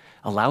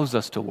 allows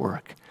us to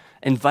work,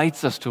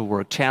 invites us to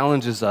work,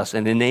 challenges us,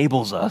 and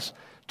enables us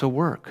to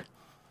work.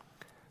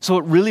 So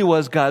it really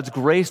was God's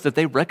grace that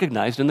they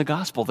recognized in the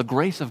gospel, the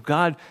grace of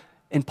God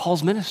in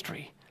Paul's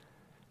ministry,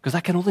 because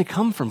that can only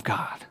come from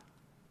God.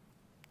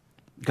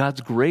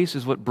 God's grace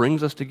is what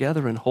brings us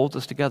together and holds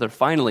us together.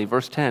 Finally,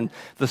 verse 10,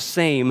 the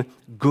same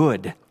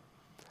good.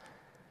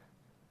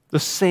 The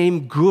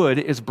same good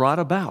is brought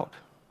about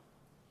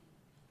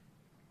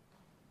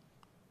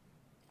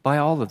by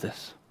all of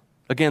this.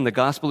 Again, the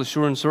gospel is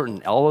sure and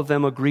certain. All of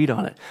them agreed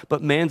on it.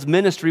 But man's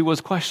ministry was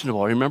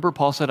questionable. Remember,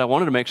 Paul said, I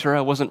wanted to make sure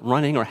I wasn't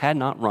running or had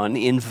not run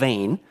in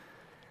vain.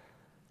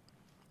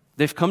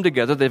 They've come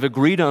together, they've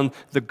agreed on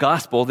the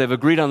gospel, they've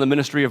agreed on the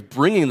ministry of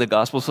bringing the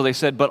gospel, so they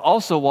said, but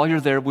also while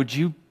you're there, would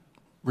you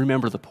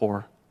remember the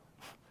poor?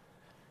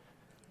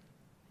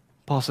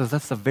 Paul says,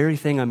 that's the very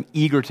thing I'm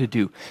eager to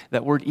do.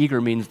 That word eager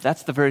means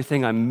that's the very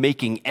thing I'm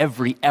making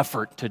every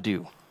effort to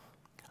do.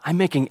 I'm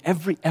making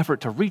every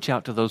effort to reach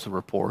out to those who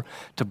are poor,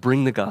 to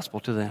bring the gospel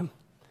to them.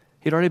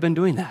 He'd already been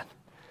doing that.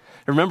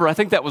 Remember, I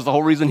think that was the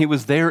whole reason he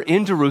was there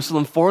in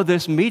Jerusalem for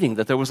this meeting,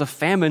 that there was a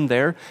famine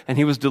there, and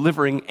he was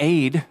delivering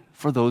aid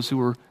for those who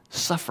were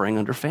suffering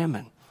under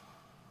famine.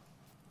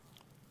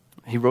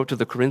 He wrote to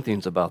the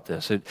Corinthians about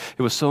this. It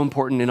was so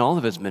important in all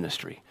of his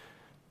ministry.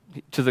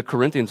 To the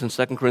Corinthians in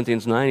 2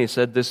 Corinthians 9, he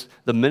said,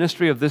 the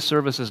ministry of this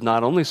service is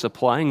not only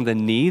supplying the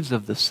needs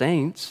of the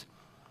saints,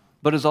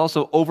 but is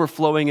also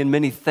overflowing in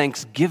many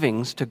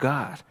thanksgivings to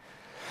God.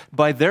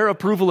 By their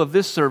approval of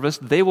this service,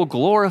 they will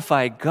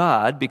glorify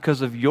God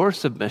because of your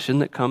submission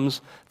that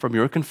comes from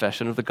your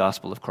confession of the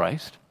gospel of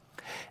Christ,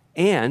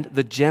 and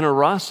the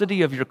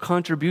generosity of your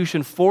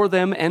contribution for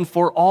them and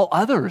for all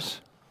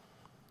others,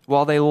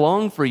 while they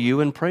long for you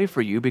and pray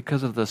for you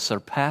because of the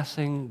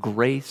surpassing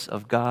grace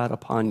of God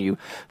upon you.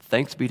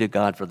 Thanks be to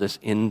God for this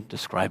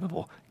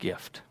indescribable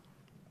gift.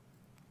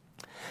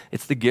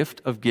 It's the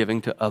gift of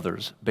giving to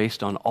others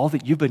based on all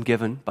that you've been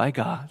given by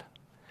God,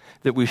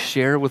 that we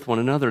share with one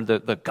another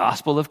the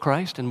gospel of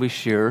Christ, and we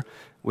share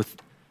with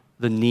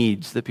the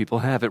needs that people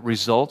have. It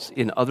results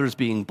in others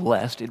being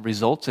blessed. It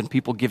results in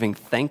people giving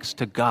thanks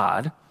to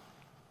God.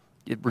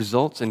 It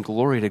results in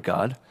glory to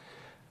God.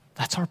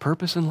 That's our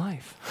purpose in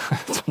life.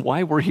 That's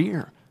why we're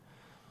here.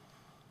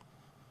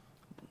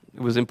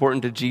 It was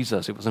important to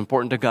Jesus. It was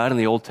important to God in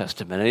the Old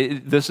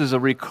Testament. This is a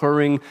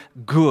recurring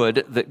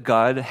good that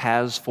God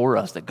has for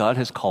us, that God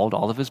has called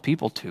all of his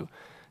people to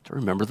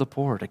remember the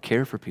poor, to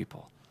care for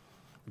people,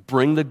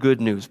 bring the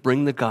good news,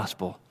 bring the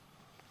gospel,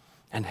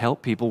 and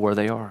help people where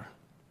they are.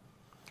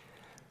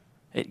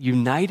 It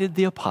united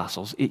the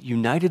apostles. It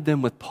united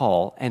them with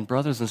Paul, and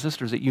brothers and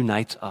sisters, it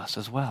unites us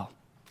as well.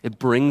 It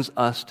brings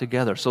us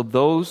together. So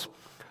those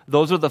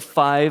are the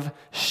 5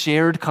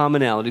 shared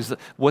commonalities,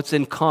 what's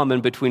in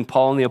common between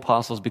Paul and the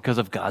apostles because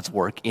of God's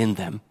work in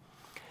them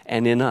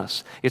and in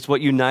us. It's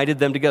what united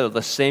them together,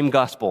 the same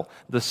gospel,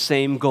 the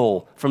same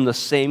goal, from the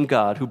same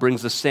God who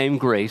brings the same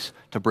grace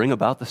to bring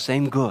about the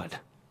same good.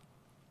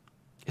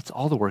 It's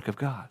all the work of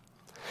God.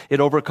 It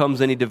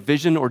overcomes any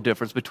division or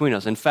difference between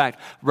us. In fact,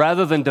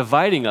 rather than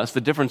dividing us,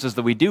 the differences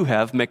that we do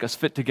have make us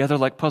fit together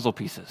like puzzle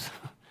pieces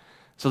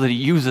so that he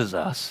uses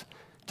us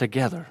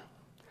together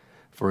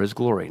for his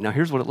glory. Now,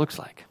 here's what it looks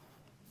like.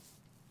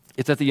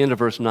 It's at the end of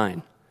verse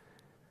 9.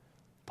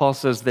 Paul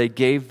says, they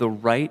gave the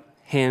right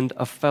hand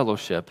of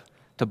fellowship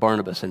to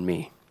Barnabas and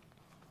me.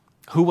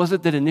 Who was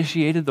it that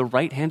initiated the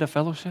right hand of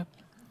fellowship?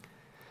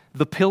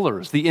 The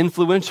pillars, the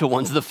influential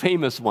ones, the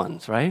famous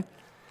ones, right?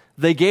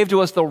 They gave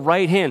to us the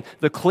right hand,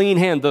 the clean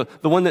hand, the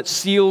one that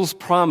seals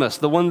promise,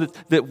 the one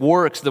that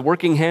works, the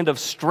working hand of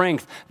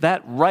strength.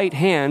 That right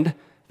hand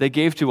they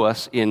gave to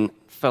us in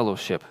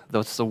fellowship.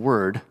 That's the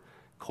word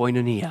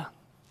koinonia.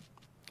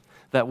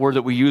 That word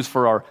that we use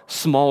for our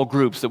small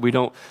groups that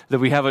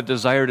we have a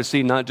desire to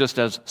see not just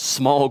as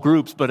small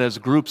groups, but as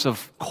groups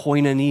of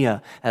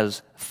koinonia,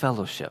 as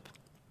fellowship.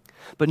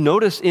 But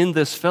notice in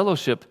this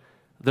fellowship,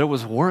 there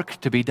was work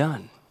to be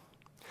done.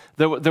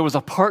 There was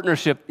a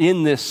partnership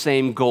in this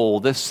same goal,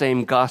 this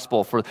same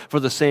gospel for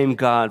the same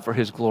God, for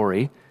his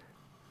glory.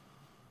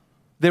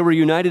 They were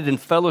united in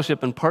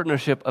fellowship and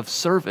partnership of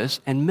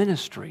service and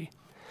ministry.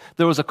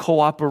 There was a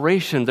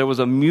cooperation. There was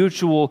a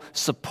mutual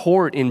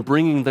support in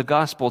bringing the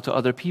gospel to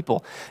other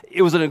people.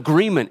 It was an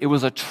agreement. It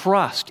was a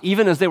trust.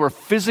 Even as they were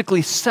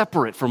physically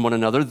separate from one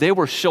another, they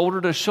were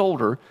shoulder to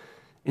shoulder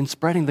in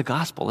spreading the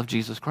gospel of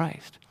Jesus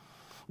Christ.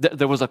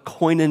 There was a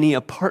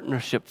koinonia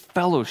partnership,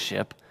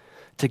 fellowship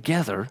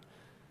together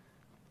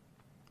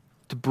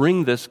to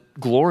bring this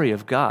glory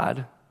of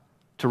God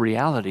to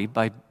reality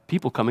by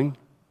people coming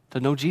to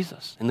know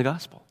Jesus in the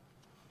gospel.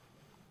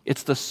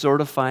 It's the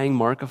certifying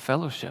mark of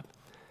fellowship.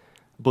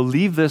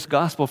 Believe this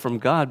gospel from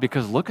God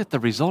because look at the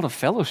result of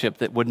fellowship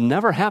that would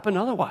never happen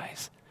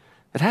otherwise.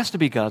 It has to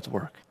be God's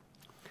work.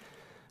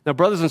 Now,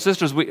 brothers and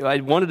sisters, I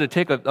wanted to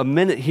take a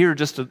minute here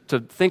just to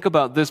think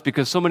about this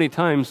because so many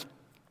times,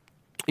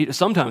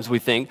 sometimes we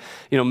think,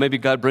 maybe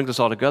God brings us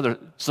all together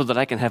so that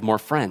I can have more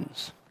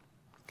friends.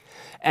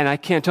 And I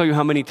can't tell you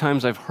how many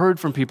times I've heard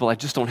from people, I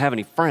just don't have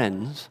any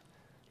friends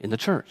in the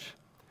church.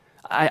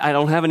 I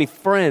don't have any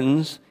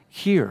friends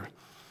here.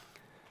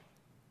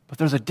 But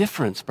there's a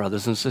difference,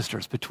 brothers and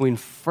sisters, between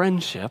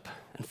friendship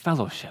and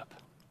fellowship.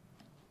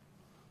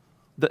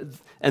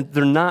 And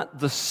they're not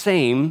the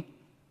same.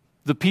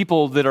 The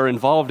people that are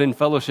involved in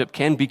fellowship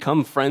can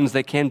become friends.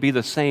 They can be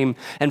the same.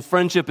 And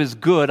friendship is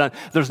good.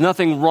 There's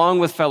nothing wrong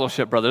with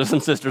fellowship, brothers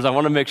and sisters. I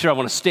want to make sure, I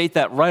want to state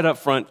that right up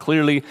front,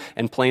 clearly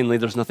and plainly.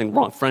 There's nothing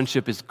wrong.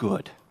 Friendship is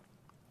good.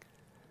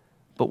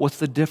 But what's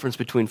the difference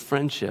between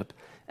friendship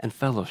and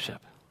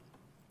fellowship?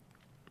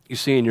 You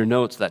see in your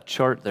notes that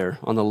chart there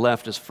on the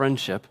left is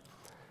friendship.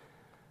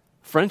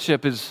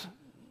 Friendship is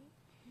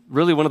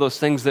really one of those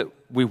things that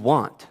we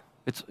want.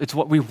 It's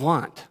what we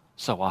want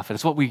so often.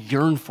 It's what we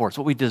yearn for. It's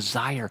what we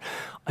desire.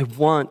 I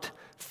want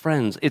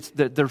friends. It's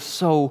that they're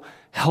so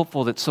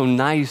helpful. That's so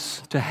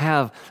nice to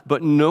have.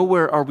 But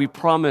nowhere are we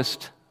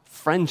promised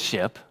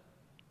friendship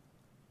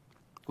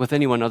with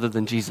anyone other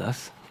than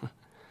Jesus.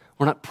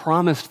 We're not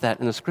promised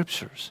that in the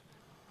Scriptures.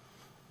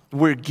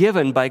 We're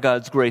given by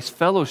God's grace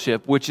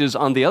fellowship, which is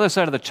on the other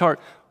side of the chart,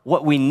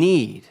 what we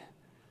need.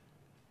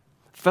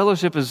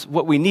 Fellowship is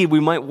what we need. We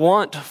might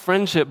want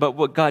friendship, but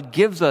what God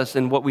gives us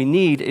and what we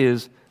need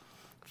is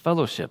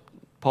fellowship.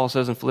 Paul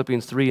says in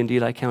Philippians 3,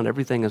 indeed, I count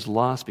everything as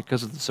loss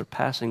because of the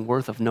surpassing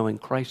worth of knowing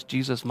Christ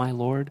Jesus my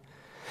Lord.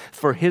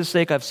 For his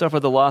sake, I've suffered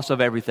the loss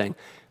of everything,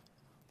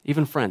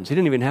 even friends. He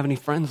didn't even have any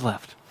friends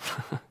left.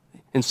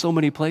 In so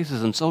many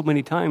places and so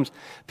many times,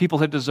 people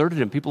had deserted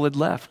him. People had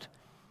left.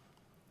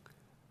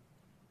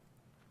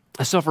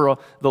 I suffer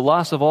the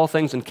loss of all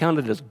things and count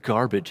it as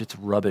garbage. It's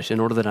rubbish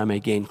in order that I may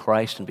gain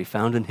Christ and be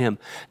found in him,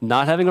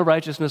 not having a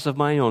righteousness of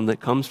my own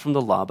that comes from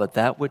the law, but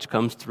that which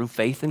comes through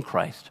faith in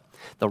Christ,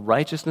 the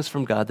righteousness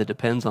from God that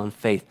depends on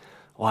faith.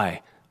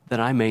 Why? That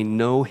I may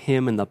know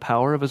him in the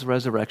power of his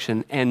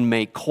resurrection and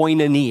may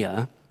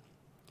koinonia,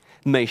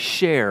 may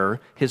share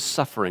his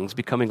sufferings,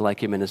 becoming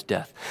like him in his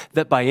death,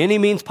 that by any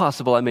means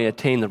possible I may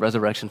attain the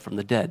resurrection from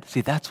the dead.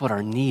 See, that's what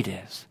our need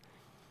is.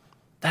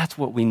 That's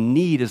what we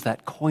need, is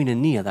that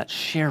koinonia, that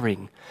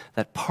sharing,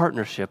 that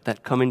partnership,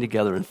 that coming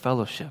together in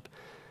fellowship.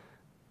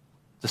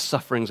 The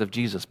sufferings of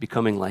Jesus,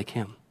 becoming like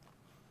him.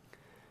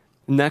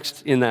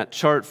 Next in that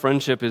chart,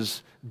 friendship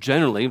is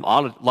generally, a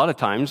lot of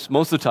times,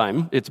 most of the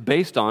time, it's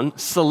based on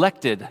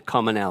selected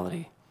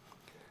commonality.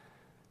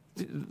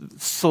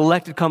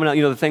 Selected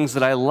commonality, the things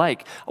that I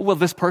like. Well,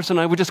 this person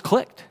and I, we just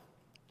clicked,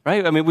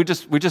 right? I mean, we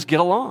just get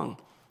along.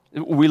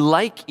 We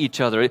like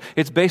each other.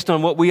 It's based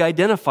on what we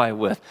identify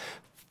with.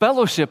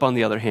 Fellowship, on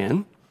the other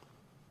hand,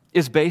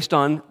 is based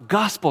on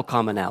gospel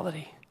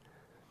commonality.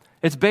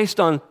 It's based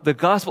on the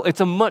gospel.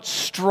 It's a much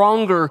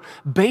stronger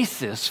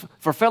basis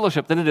for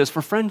fellowship than it is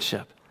for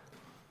friendship.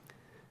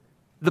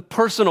 The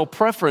personal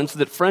preference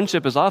that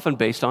friendship is often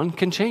based on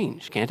can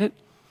change, can't it?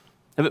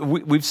 I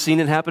mean, we've seen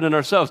it happen in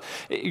ourselves.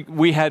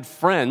 We had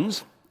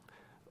friends.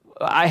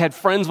 I had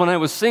friends when I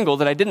was single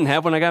that I didn't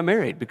have when I got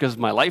married because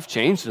my life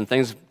changed and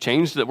things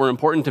changed that were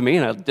important to me,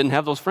 and I didn't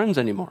have those friends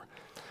anymore.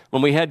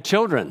 When we had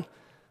children,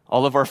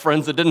 all of our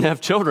friends that didn't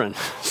have children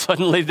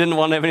suddenly didn't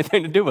want to have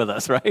anything to do with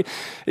us, right?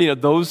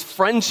 Those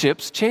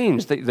friendships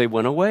changed. They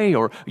went away,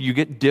 or you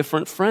get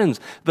different friends.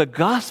 The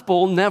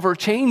gospel never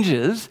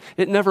changes.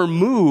 It never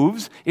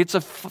moves. It's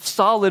a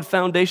solid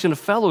foundation of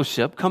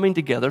fellowship coming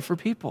together for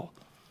people.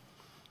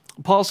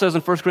 Paul says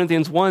in 1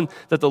 Corinthians 1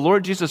 that the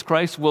Lord Jesus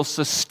Christ will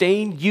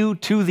sustain you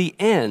to the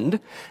end,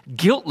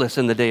 guiltless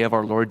in the day of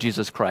our Lord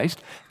Jesus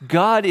Christ.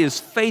 God is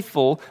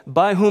faithful,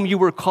 by whom you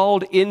were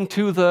called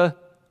into the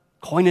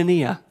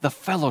koinonia, the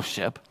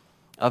fellowship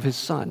of his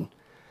Son,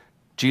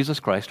 Jesus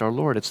Christ our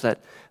Lord. It's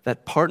that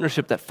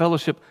partnership, that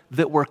fellowship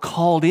that we're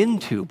called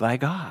into by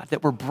God,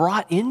 that we're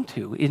brought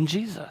into in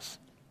Jesus.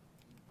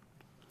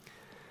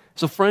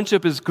 So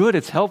friendship is good,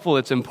 it's helpful,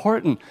 it's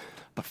important,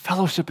 but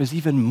fellowship is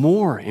even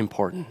more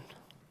important.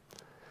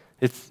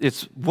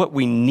 It's what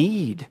we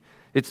need.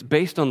 It's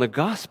based on the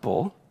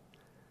gospel.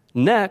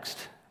 Next,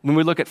 when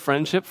we look at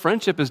friendship,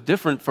 friendship is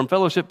different from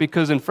fellowship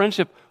because in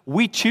friendship,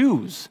 we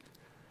choose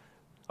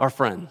our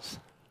friends.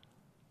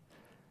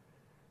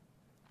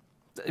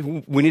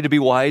 We need to be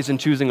wise in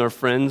choosing our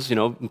friends.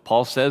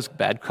 Paul says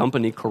bad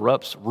company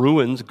corrupts,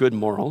 ruins good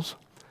morals.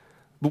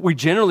 But we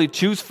generally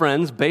choose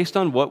friends based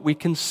on what we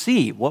can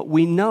see, what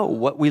we know,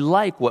 what we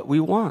like, what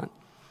we want.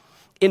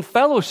 In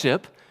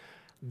fellowship,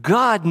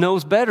 God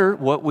knows better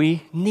what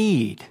we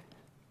need.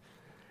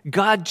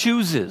 God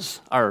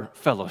chooses our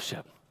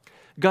fellowship.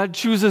 God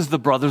chooses the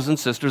brothers and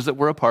sisters that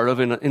we're a part of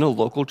in a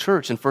local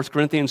church. In 1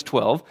 Corinthians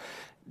 12,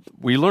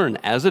 we learn,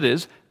 as it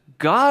is,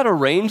 God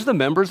arranged the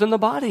members in the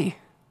body.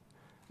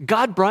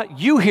 God brought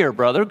you here,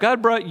 brother.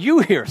 God brought you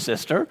here,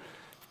 sister.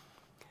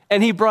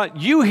 And he brought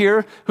you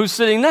here who's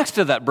sitting next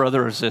to that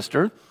brother or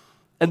sister.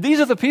 And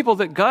these are the people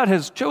that God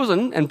has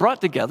chosen and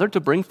brought together to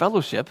bring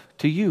fellowship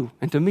to you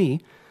and to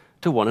me,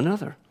 to one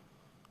another.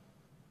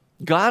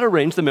 God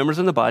arranged the members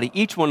in the body,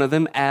 each one of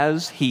them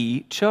as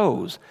he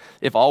chose.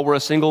 If all were a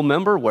single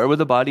member, where would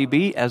the body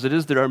be? As it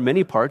is, there are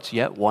many parts,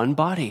 yet one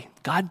body.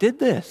 God did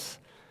this.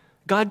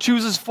 God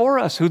chooses for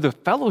us who to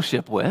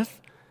fellowship with,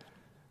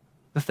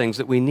 the things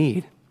that we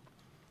need.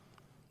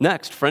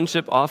 Next,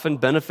 friendship often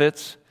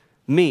benefits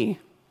me.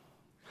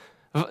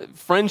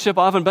 Friendship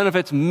often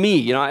benefits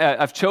me.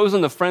 I've chosen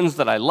the friends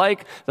that I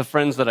like, the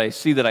friends that I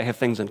see that I have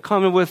things in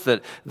common with,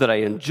 that I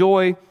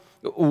enjoy,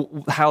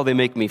 how they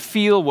make me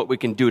feel, what we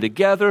can do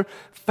together.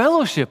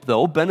 Fellowship,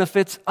 though,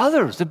 benefits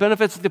others. It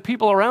benefits the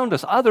people around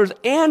us, others,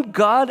 and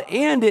God,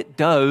 and it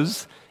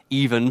does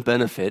even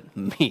benefit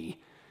me,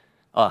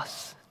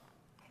 us.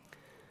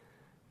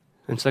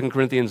 In 2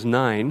 Corinthians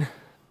 9,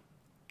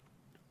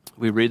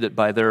 we read that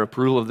by their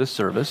approval of this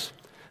service,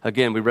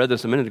 again, we read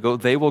this a minute ago,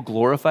 they will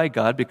glorify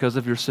God because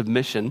of your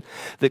submission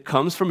that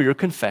comes from your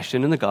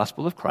confession in the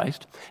gospel of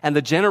Christ and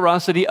the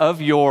generosity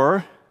of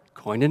your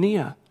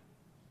koinonia.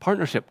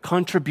 Partnership,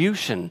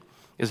 contribution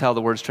is how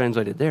the word's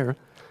translated there,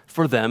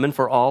 for them and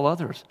for all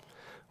others,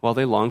 while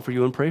they long for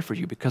you and pray for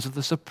you because of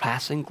the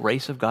surpassing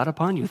grace of God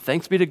upon you.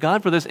 Thanks be to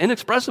God for this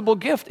inexpressible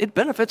gift. It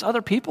benefits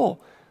other people.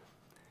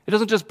 It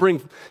doesn't just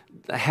bring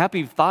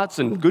happy thoughts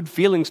and good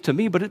feelings to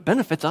me, but it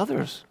benefits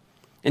others.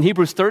 In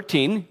Hebrews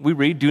 13, we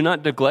read, do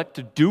not neglect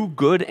to do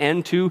good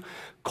and to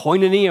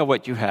koinonia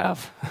what you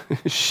have.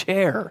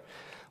 Share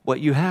what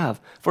you have.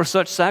 For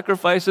such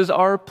sacrifices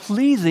are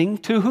pleasing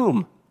to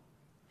whom?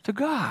 To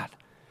God.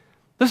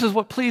 This is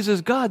what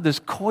pleases God,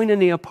 this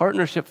koinonia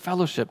partnership,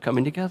 fellowship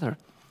coming together.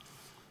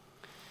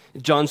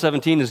 John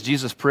 17 is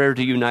Jesus' prayer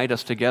to unite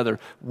us together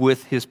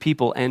with his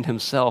people and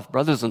himself.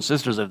 Brothers and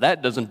sisters, if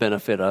that doesn't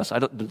benefit us,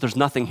 there's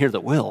nothing here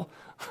that will.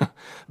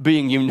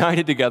 Being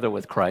united together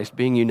with Christ,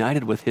 being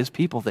united with his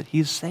people that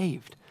he's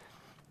saved.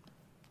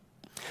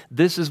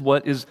 This is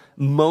what is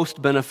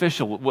most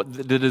beneficial,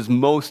 that is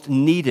most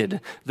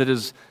needed, that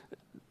is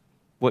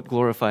what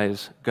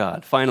glorifies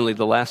God. Finally,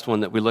 the last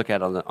one that we look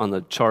at on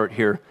the chart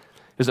here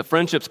is that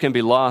friendships can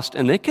be lost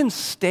and they can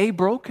stay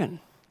broken.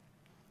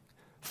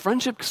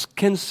 Friendships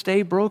can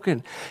stay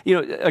broken.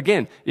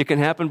 Again, it can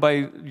happen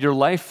by your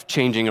life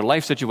changing, your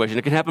life situation.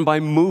 It can happen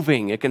by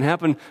moving. It can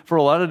happen for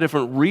a lot of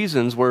different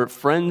reasons where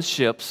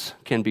friendships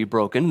can be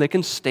broken. They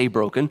can stay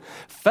broken.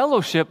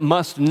 Fellowship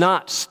must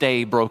not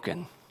stay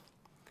broken.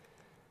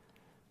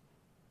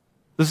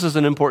 This is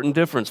an important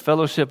difference.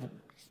 Fellowship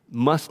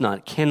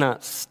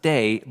cannot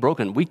stay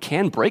broken. We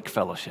can break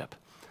fellowship.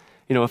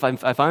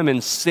 If I'm in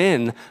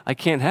sin, I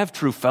can't have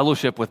true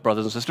fellowship with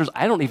brothers and sisters.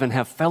 I don't even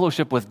have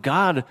fellowship with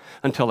God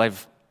until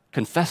I've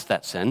confessed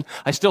that sin.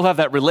 I still have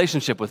that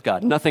relationship with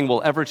God. Nothing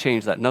will ever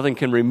change that. Nothing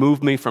can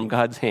remove me from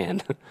God's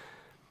hand.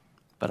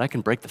 But I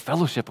can break the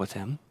fellowship with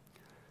him. And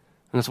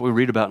that's what we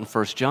read about in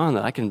 1 John,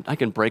 that I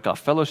can break off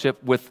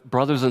fellowship with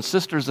brothers and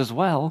sisters as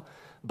well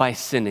by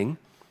sinning,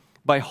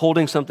 by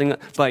holding something,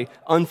 by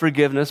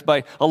unforgiveness,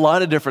 by a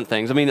lot of different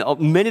things.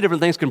 Many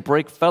different things can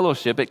break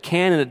fellowship. It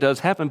can and it does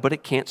happen, but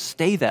it can't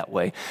stay that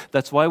way.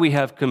 That's why we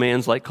have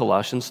commands like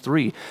Colossians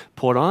 3.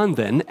 Put on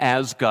then,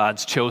 as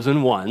God's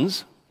chosen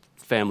ones,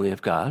 family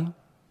of God,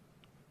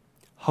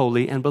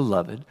 holy and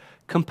beloved,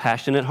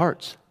 compassionate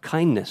hearts,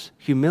 kindness,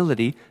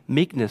 humility,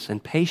 meekness,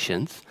 and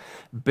patience,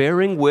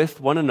 bearing with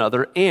one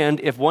another, and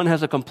if one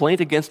has a complaint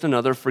against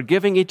another,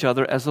 forgiving each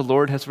other as the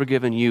Lord has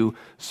forgiven you,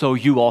 so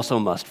you also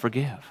must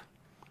forgive.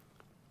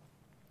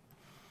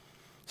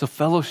 So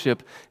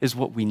fellowship is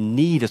what we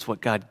need. It's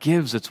what God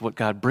gives. It's what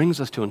God brings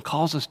us to and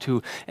calls us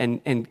to.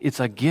 And it's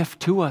a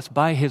gift to us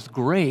by his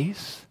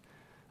grace,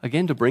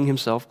 again, to bring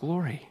himself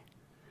glory.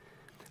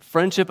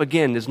 Friendship,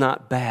 again, is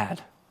not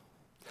bad.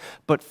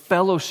 But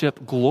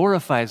fellowship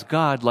glorifies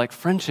God like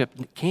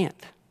friendship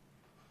can't.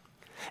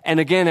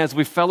 And again, as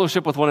we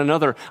fellowship with one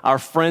another, our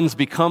friends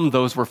become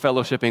those we're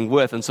fellowshipping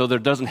with. And so there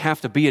doesn't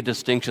have to be a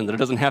distinction. There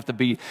doesn't have to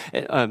be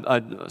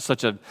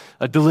such a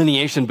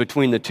delineation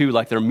between the two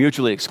like they're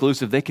mutually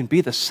exclusive. They can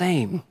be the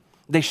same.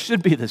 They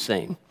should be the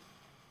same.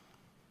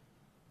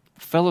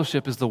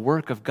 Fellowship is the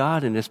work of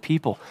God and his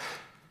people.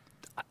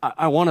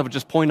 I want to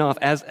just point out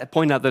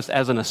this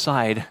as an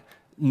aside.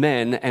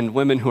 Men and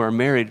women who are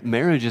married,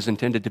 marriage is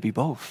intended to be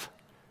both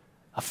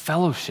a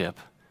fellowship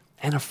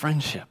and a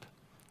friendship.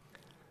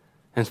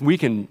 And we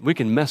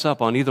can mess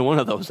up on either one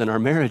of those in our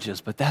marriages,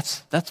 but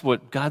that's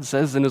what God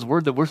says in his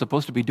word that we're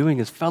supposed to be doing,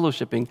 is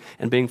fellowshipping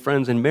and being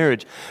friends in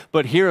marriage.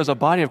 But here as a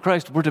body of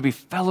Christ, we're to be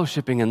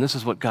fellowshipping, and this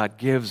is what God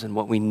gives and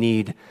what we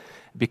need,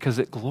 because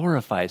it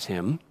glorifies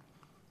him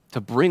to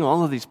bring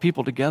all of these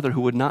people together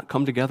who would not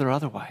come together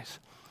otherwise.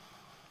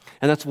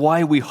 And that's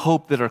why we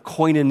hope that our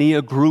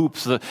koinonia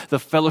groups, the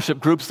fellowship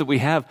groups that we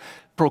have,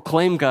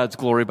 proclaim God's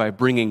glory by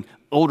bringing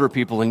older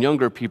people and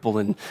younger people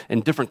and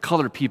different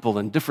colored people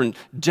and different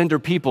gender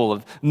people,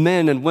 of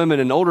men and women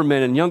and older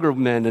men and younger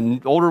men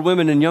and older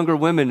women and younger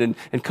women,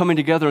 and coming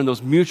together in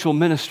those mutual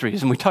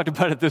ministries. And we talked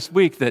about it this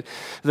week, that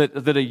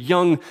a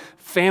young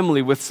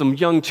family with some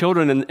young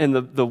children and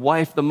the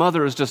wife, the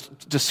mother, is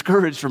just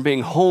discouraged from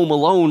being home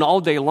alone all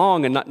day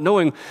long and not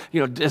knowing,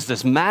 does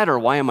this matter?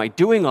 Why am I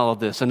doing all of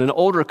this? And an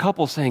older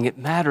couple saying, it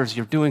matters,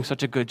 you're doing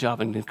such a good job,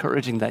 and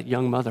encouraging that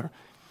young mother.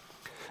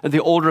 And the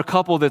older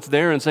couple that's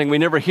there and saying, we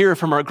never hear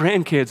from our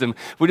grandkids, and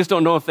we just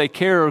don't know if they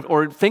care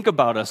or think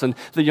about us. And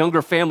the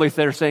younger family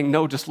there saying,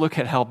 no, just look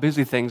at how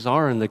busy things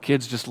are, and the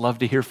kids just love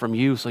to hear from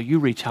you, so you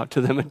reach out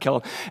to them and tell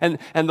them.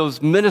 And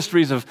those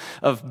ministries of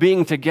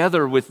being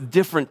together with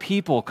different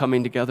people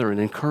coming together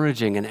and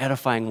encouraging and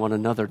edifying one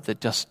another,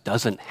 that just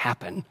doesn't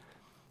happen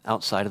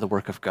outside of the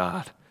work of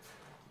God.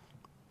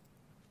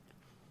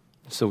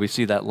 So we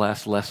see that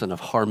last lesson of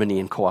harmony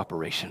and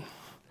cooperation.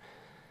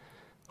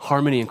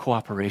 Harmony and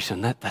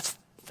cooperation, that's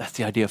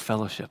the idea of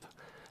fellowship.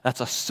 That's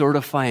a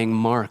certifying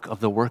mark of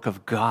the work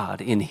of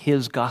God in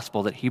his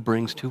gospel that he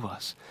brings to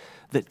us.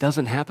 That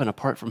doesn't happen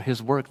apart from his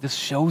work. This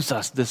shows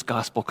us this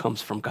gospel comes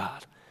from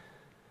God.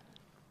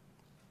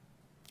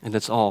 And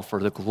it's all for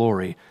the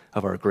glory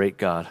of our great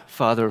God.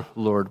 Father,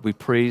 Lord, we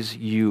praise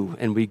you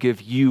and we give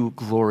you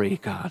glory,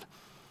 God,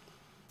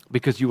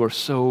 because you are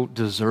so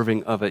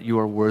deserving of it. You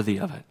are worthy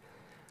of it.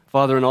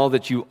 Father, in all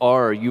that you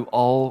are, you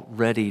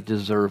already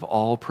deserve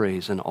all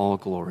praise and all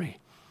glory.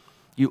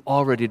 You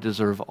already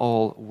deserve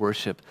all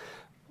worship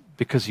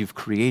because you've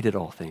created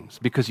all things,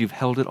 because you've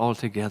held it all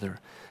together,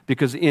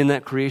 because in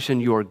that creation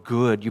you are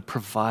good, you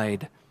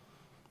provide,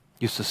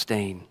 you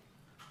sustain.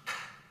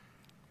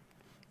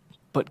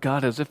 But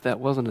God, as if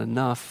that wasn't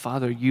enough,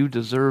 Father, you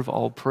deserve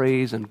all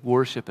praise and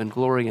worship and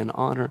glory and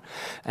honor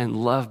and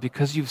love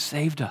because you've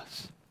saved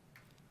us.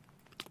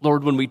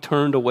 Lord, when we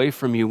turned away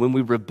from you, when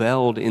we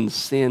rebelled in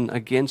sin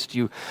against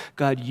you,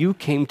 God, you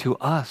came to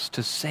us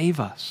to save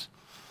us.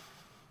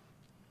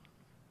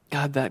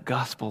 God, that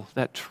gospel,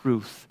 that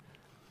truth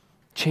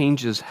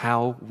changes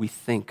how we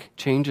think,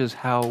 changes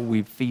how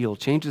we feel,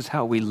 changes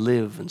how we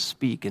live and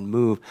speak and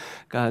move.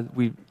 God,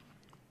 we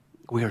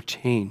are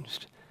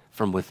changed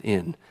from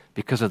within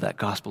because of that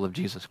gospel of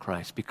Jesus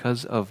Christ,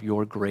 because of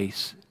your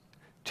grace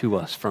to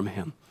us from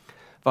him.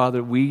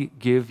 Father, we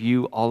give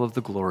you all of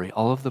the glory,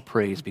 all of the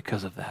praise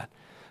because of that.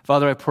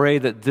 Father, I pray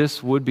that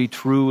this would be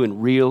true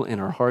and real in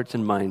our hearts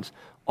and minds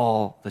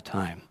all the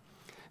time.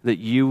 that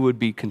you would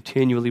be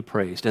continually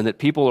praised, and that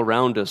people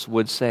around us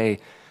would say,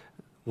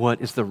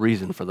 what is the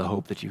reason for the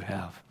hope that you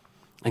have?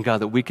 And God,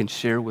 that we can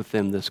share with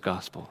them this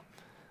gospel,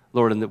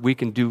 Lord, and that we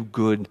can do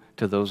good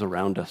to those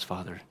around us,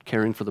 Father,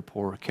 caring for the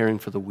poor, caring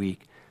for the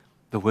weak,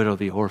 the widow,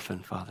 the orphan,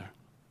 Father.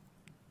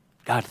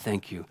 God,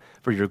 thank you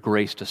for your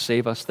grace to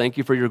save us. Thank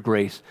you for your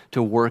grace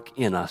to work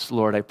in us.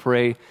 Lord, I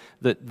pray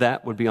that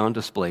that would be on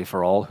display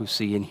for all who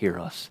see and hear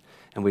us.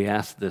 And we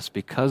ask this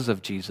because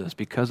of Jesus,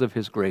 because of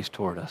his grace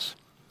toward us,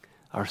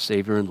 our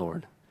Savior and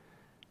Lord.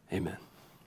 Amen.